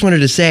 I just wanted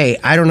to say,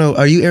 I don't know,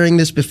 are you airing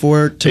this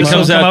before tomorrow? It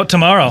comes out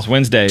tomorrow. It's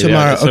Wednesday.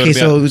 Tomorrow. Yeah, okay,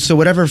 so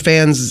whatever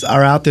fans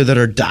are out there that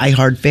are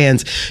diehard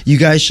fans, you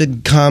guys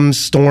should come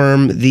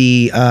storm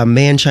the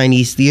Man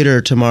Chinese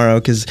Theater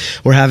tomorrow because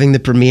we're having the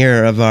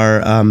premiere of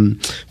our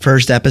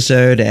first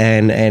episode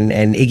and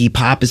Iggy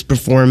Pop is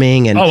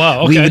performing. And oh,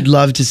 wow, okay. We would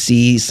love to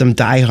see some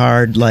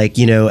diehard,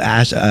 Evil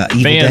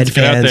Dead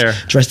fans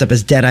dressed up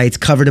as Deadites,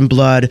 covered in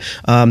blood.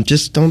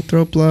 Just don't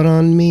throw blood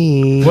on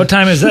me. What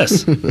time is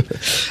this?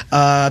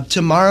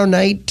 Tomorrow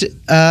night,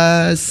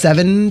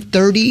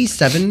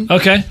 7:30.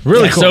 Okay,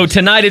 really cool. So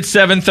tonight at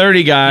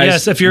 7:30, guys.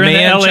 Yes, if you're in the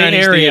LA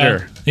Chinese area.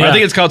 Theater. Yeah. I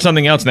think it's called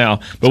something else now,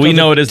 but we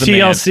know it is the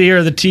TLC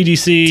or the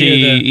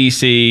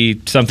TDC.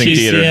 TEC something TCM.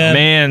 theater.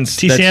 Man's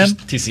TCM?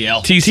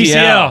 TCL.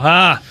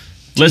 TCL.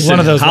 Listen, one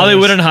of those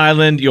Hollywood letters. and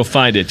Highland, you'll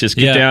find it. Just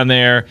get down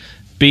there,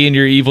 be in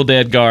your Evil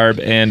Dead garb,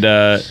 and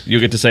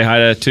you'll get to say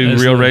hi to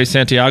Real Ray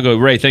Santiago.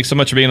 Ray, thanks so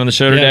much for being on the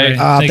show today.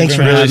 Thanks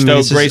for really having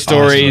me. Great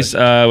stories.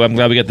 I'm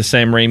glad we got the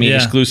Sam Raimi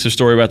exclusive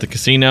story about the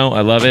casino.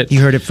 I love it. You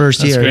heard it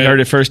first here. You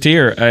heard it first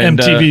here. And,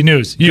 MTV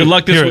News. Good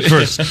luck this week.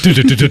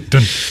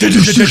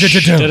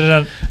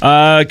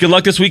 Good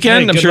luck this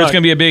weekend. I'm sure it's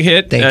going to be a big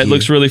hit. Thank It you.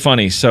 looks really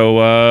funny.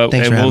 So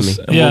Thanks for having me.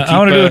 I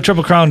want to do a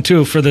Triple Crown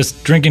too for this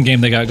drinking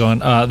game they got going.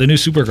 The new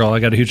Supergirl, I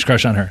got a huge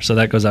crush on her, so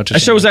that goes out to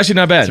That show was actually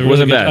not bad. It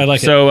wasn't bad. I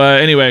like it. So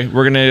anyway,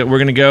 we're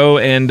gonna go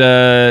and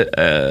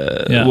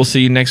we'll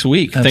see you next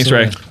week. Absolutely.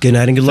 Thanks, Ray. Good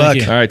night and good luck.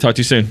 you. All right, talk to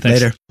you soon.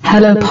 Later.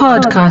 Hello,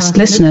 podcast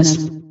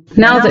listeners.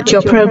 Now that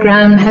your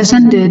program has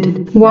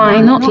ended, why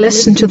not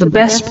listen to the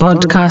best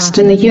podcast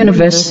in the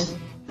universe?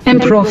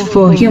 Improv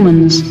for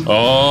Humans.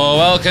 Oh,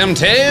 welcome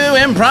to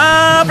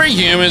Improv for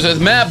Humans with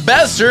Matt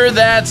Besser.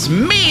 That's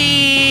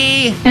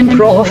me.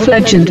 Improv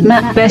legend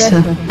Matt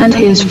Besser and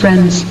his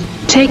friends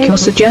take your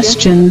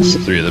suggestions.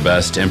 3 of the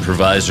best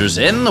improvisers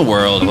in the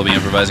world will be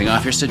improvising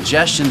off your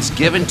suggestions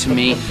given to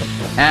me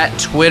at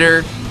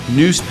Twitter,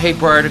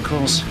 newspaper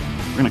articles,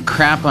 We're going to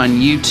crap on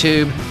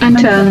YouTube. And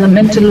turn them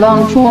into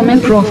long-form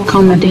improv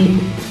comedy.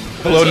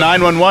 Hello,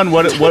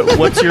 911.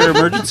 What's your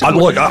emergency?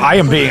 Look, I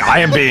am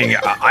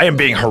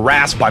being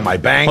harassed by my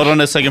bank. Hold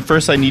on a second.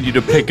 First, I need you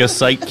to pick a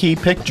site key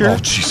picture. Oh,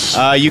 Jesus.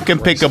 You can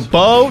pick a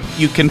boat.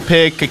 You can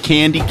pick a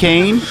candy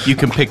cane. You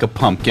can pick a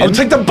pumpkin. I'll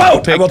take the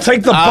boat. I will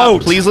take the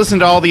boat. Please listen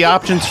to all the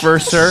options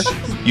first, sir.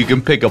 You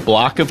can pick a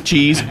block of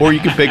cheese, or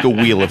you can pick a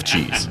wheel of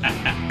cheese.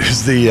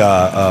 Is the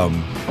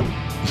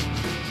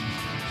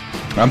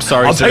I'm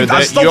sorry, sir.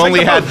 You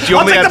only had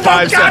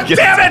 5 seconds.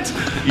 Damn it!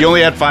 You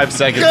only had 5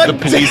 seconds. The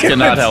police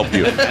cannot help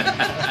you.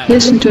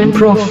 Listen to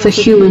Improv for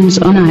Humans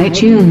on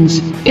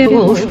iTunes,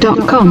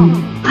 earwolf.com,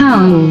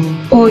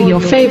 Howl, or your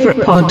favorite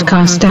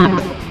podcast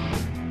app.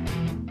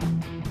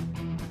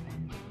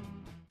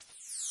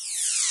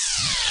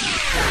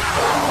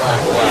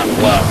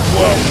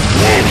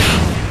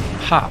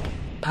 Pop.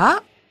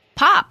 Pop?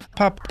 Pop.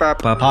 Pop,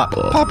 pop, pop, pop,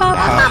 pop,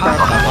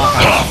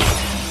 pop.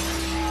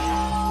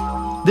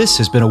 This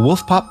has been a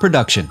Wolf Pop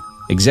production.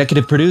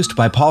 Executive produced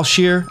by Paul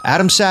Scheer,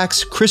 Adam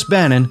Sachs, Chris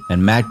Bannon,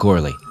 and Matt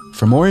Gorley.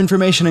 For more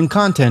information and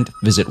content,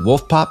 visit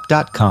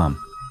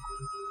wolfpop.com.